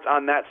sports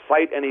on that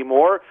site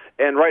anymore.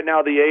 And right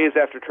now the A's,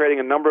 after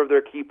trading a number of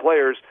their key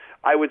players,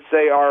 I would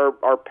say are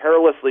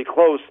perilously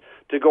close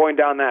to going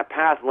down that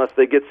path unless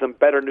they get some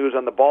better news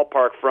on the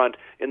ballpark front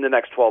in the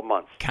next 12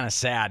 months. Kind of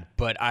sad,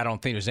 but I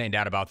don't think there's any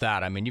doubt about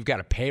that. I mean, you've got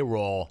a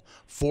payroll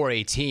for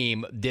a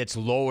team that's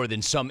lower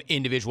than some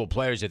individual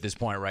players at this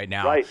point right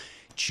now. Right.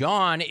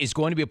 John is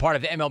going to be a part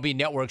of the MLB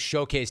Network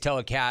Showcase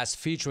telecast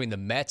featuring the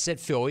Mets at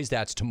Phillies.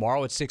 That's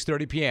tomorrow at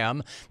 6:30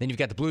 p.m. Then you've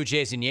got the Blue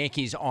Jays and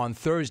Yankees on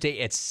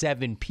Thursday at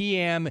 7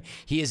 p.m.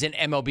 He is an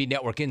MLB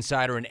Network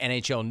insider and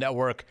NHL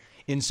Network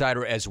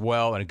insider as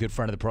well, and a good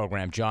friend of the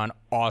program. John,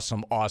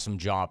 awesome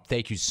job.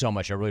 Thank you so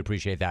much. I really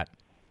appreciate that.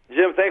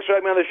 Jim, thanks for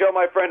having me on the show,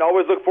 my friend.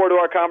 Always look forward to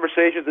our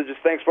conversations, and just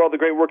thanks for all the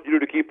great work you do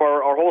to keep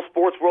our whole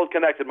sports world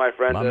connected, my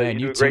friend. My man,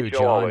 you too,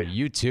 John. Always.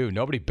 You too.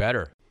 Nobody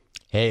better.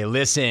 Hey,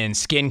 listen,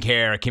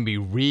 skincare can be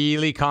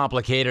really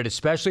complicated,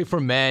 especially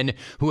for men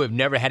who have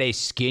never had a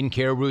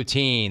skincare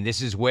routine.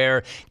 This is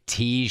where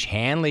Tiege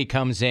Hanley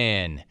comes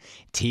in.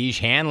 Tiege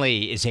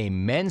Hanley is a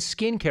men's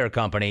skincare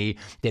company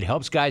that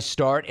helps guys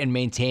start and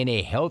maintain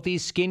a healthy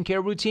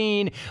skincare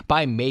routine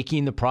by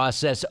making the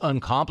process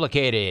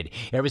uncomplicated.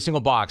 Every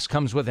single box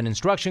comes with an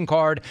instruction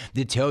card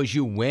that tells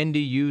you when to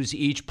use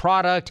each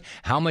product,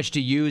 how much to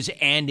use,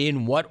 and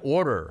in what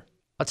order.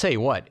 I'll tell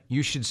you what,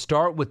 you should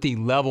start with the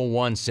Level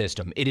 1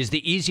 system. It is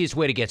the easiest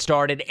way to get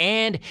started,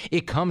 and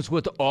it comes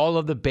with all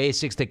of the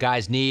basics that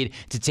guys need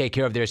to take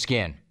care of their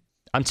skin.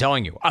 I'm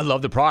telling you, I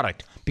love the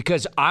product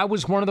because I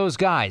was one of those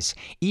guys.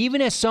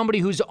 Even as somebody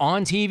who's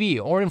on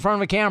TV or in front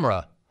of a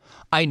camera,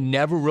 I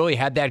never really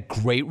had that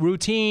great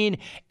routine,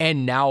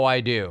 and now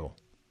I do.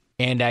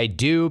 And I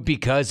do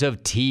because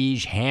of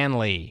Tiege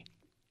Hanley.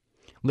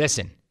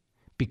 Listen.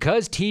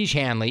 Because Tiege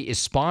Hanley is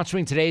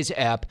sponsoring today's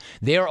ep,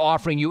 they're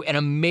offering you an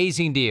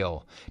amazing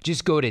deal.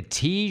 Just go to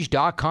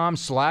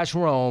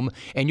Tiege.com/Rome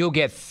and you'll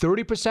get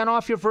 30%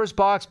 off your first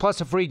box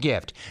plus a free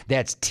gift.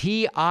 That's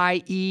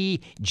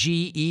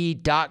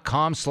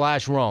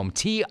TIEGE.com/Rome.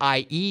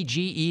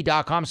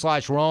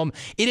 TIEGE.com/Rome.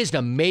 It is an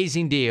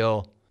amazing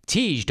deal.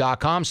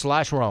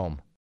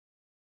 Tiege.com/Rome.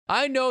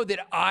 I know that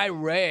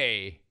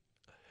Ray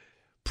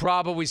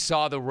probably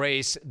saw the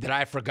race that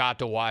I forgot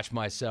to watch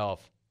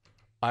myself.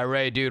 Hi,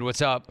 Ray, dude,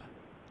 what's up?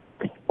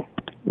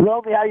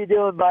 Romy, how you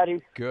doing,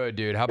 buddy? Good,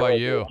 dude. How about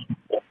you?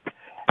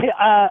 Hey,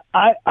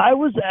 I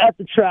was at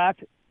the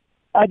track.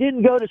 I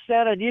didn't go to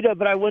Santa Anita,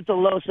 but I went to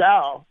Los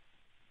Al.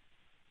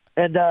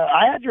 And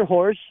I had your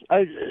horse.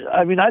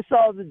 I mean, I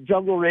saw the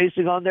jungle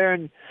racing on there,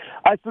 and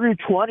I threw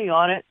 20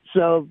 on it.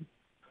 So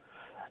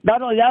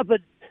not only that,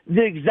 but the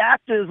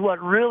Exacta is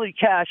what really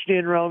cashed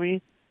in,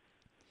 Romy.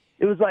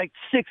 It was like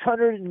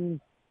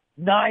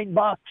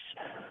 $609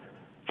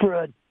 for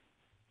a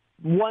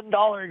 $1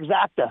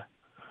 Exacta.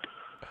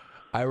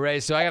 All right, Ray,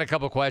 so I got a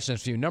couple of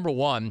questions for you. Number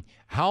one,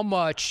 how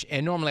much,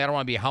 and normally I don't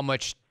want to be how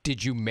much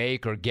did you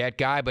make or get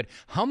guy, but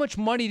how much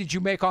money did you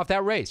make off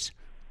that race?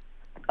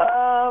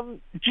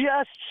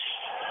 Just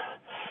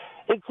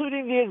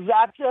including the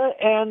Exacta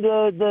and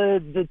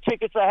the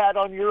tickets I had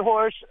on your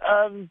horse,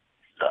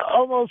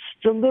 almost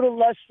a little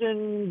less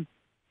than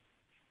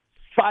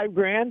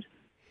 $5,000.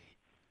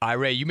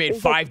 Ray, you made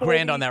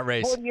 $5,000 on that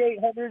race.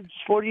 4,800,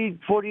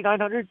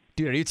 4,900.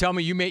 Dude, are you telling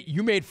me you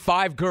made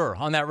 $5,000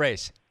 on that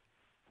race?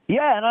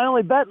 Yeah, and I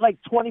only bet like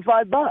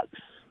 $25.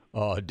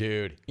 Oh,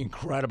 dude,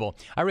 incredible.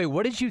 Ray,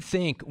 what did you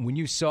think when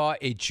you saw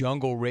a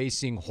jungle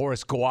racing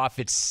horse go off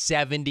at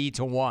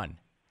 70-1?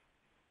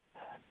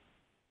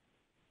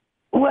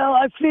 Well,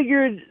 I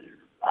figured,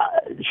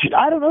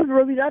 I don't know,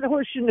 Ruby, that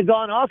horse shouldn't have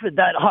gone off at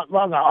that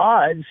long of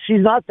odds.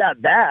 She's not that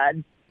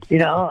bad. You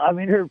know, I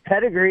mean, her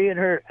pedigree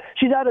and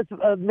she's out of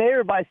a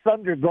mare by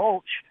Thunder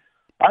Gulch.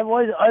 I've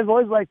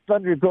always liked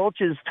Thunder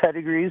Gulch's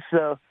pedigrees,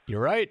 so. You're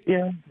right.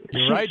 Yeah.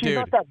 You're right, dude. She's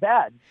not that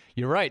bad.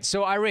 You're right.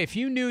 So, Ray, if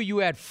you knew you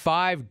had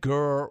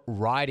 $5,000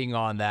 riding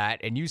on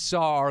that and you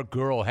saw our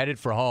girl headed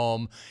for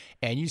home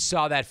and you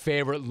saw that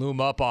favorite loom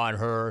up on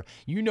her,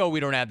 you know we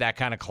don't have that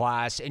kind of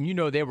class, and you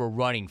know they were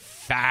running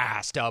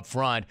fast up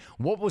front.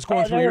 What was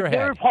going through your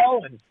head?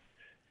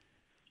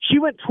 She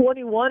went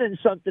 21 and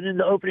something in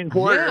the opening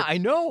quarter. Yeah, I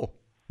know.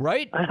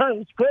 Right? I know, it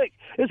was quick.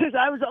 It's just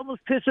I was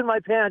almost pissing my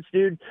pants,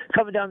 dude,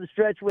 coming down the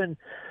stretch when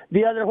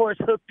the other horse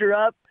hooked her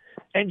up,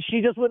 and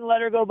she just wouldn't let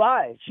her go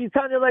by. She's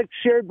kind of like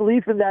shared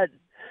belief in that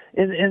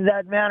in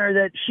that manner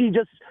that she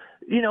just,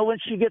 when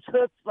she gets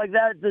hooked like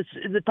that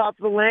in the top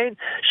of the lane,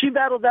 she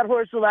battled that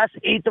horse the last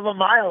eighth of a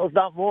mile, if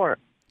not more.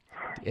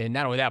 And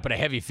not only that, but a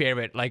heavy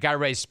favorite. Like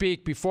Ray,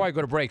 before I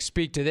go to break,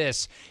 speak to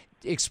this.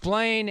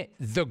 Explain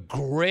the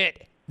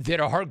grit that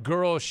our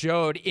girl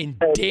showed in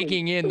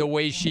digging in the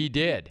way she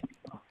did.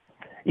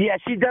 Yeah,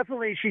 she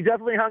definitely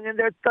hung in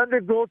there.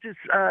 Thunder Gulch's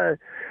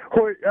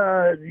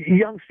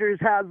youngsters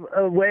have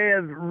a way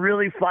of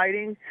really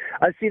fighting.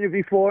 I've seen it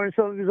before in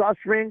some of his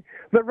offspring.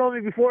 But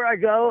Romy, before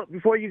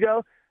you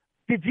go,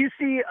 did you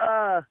see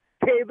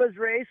Keba's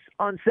race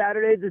on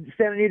Saturday, the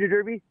Santa Anita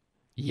Derby?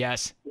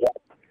 Yes.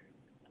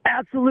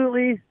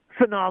 Absolutely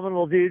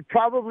phenomenal, dude.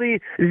 Probably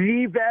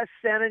the best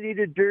Santa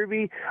Anita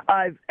Derby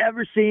I've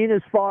ever seen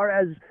as far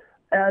as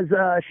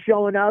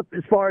showing up,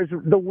 as far as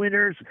the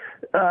winners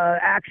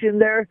action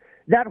there.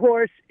 That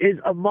horse is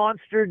a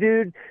monster,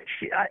 dude.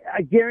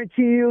 I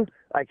guarantee you,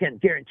 I can't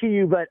guarantee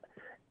you, but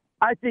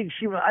I think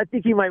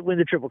he might win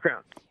the Triple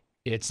Crown.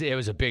 It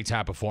was a big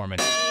time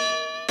performance.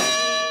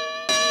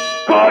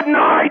 Good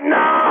night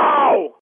now.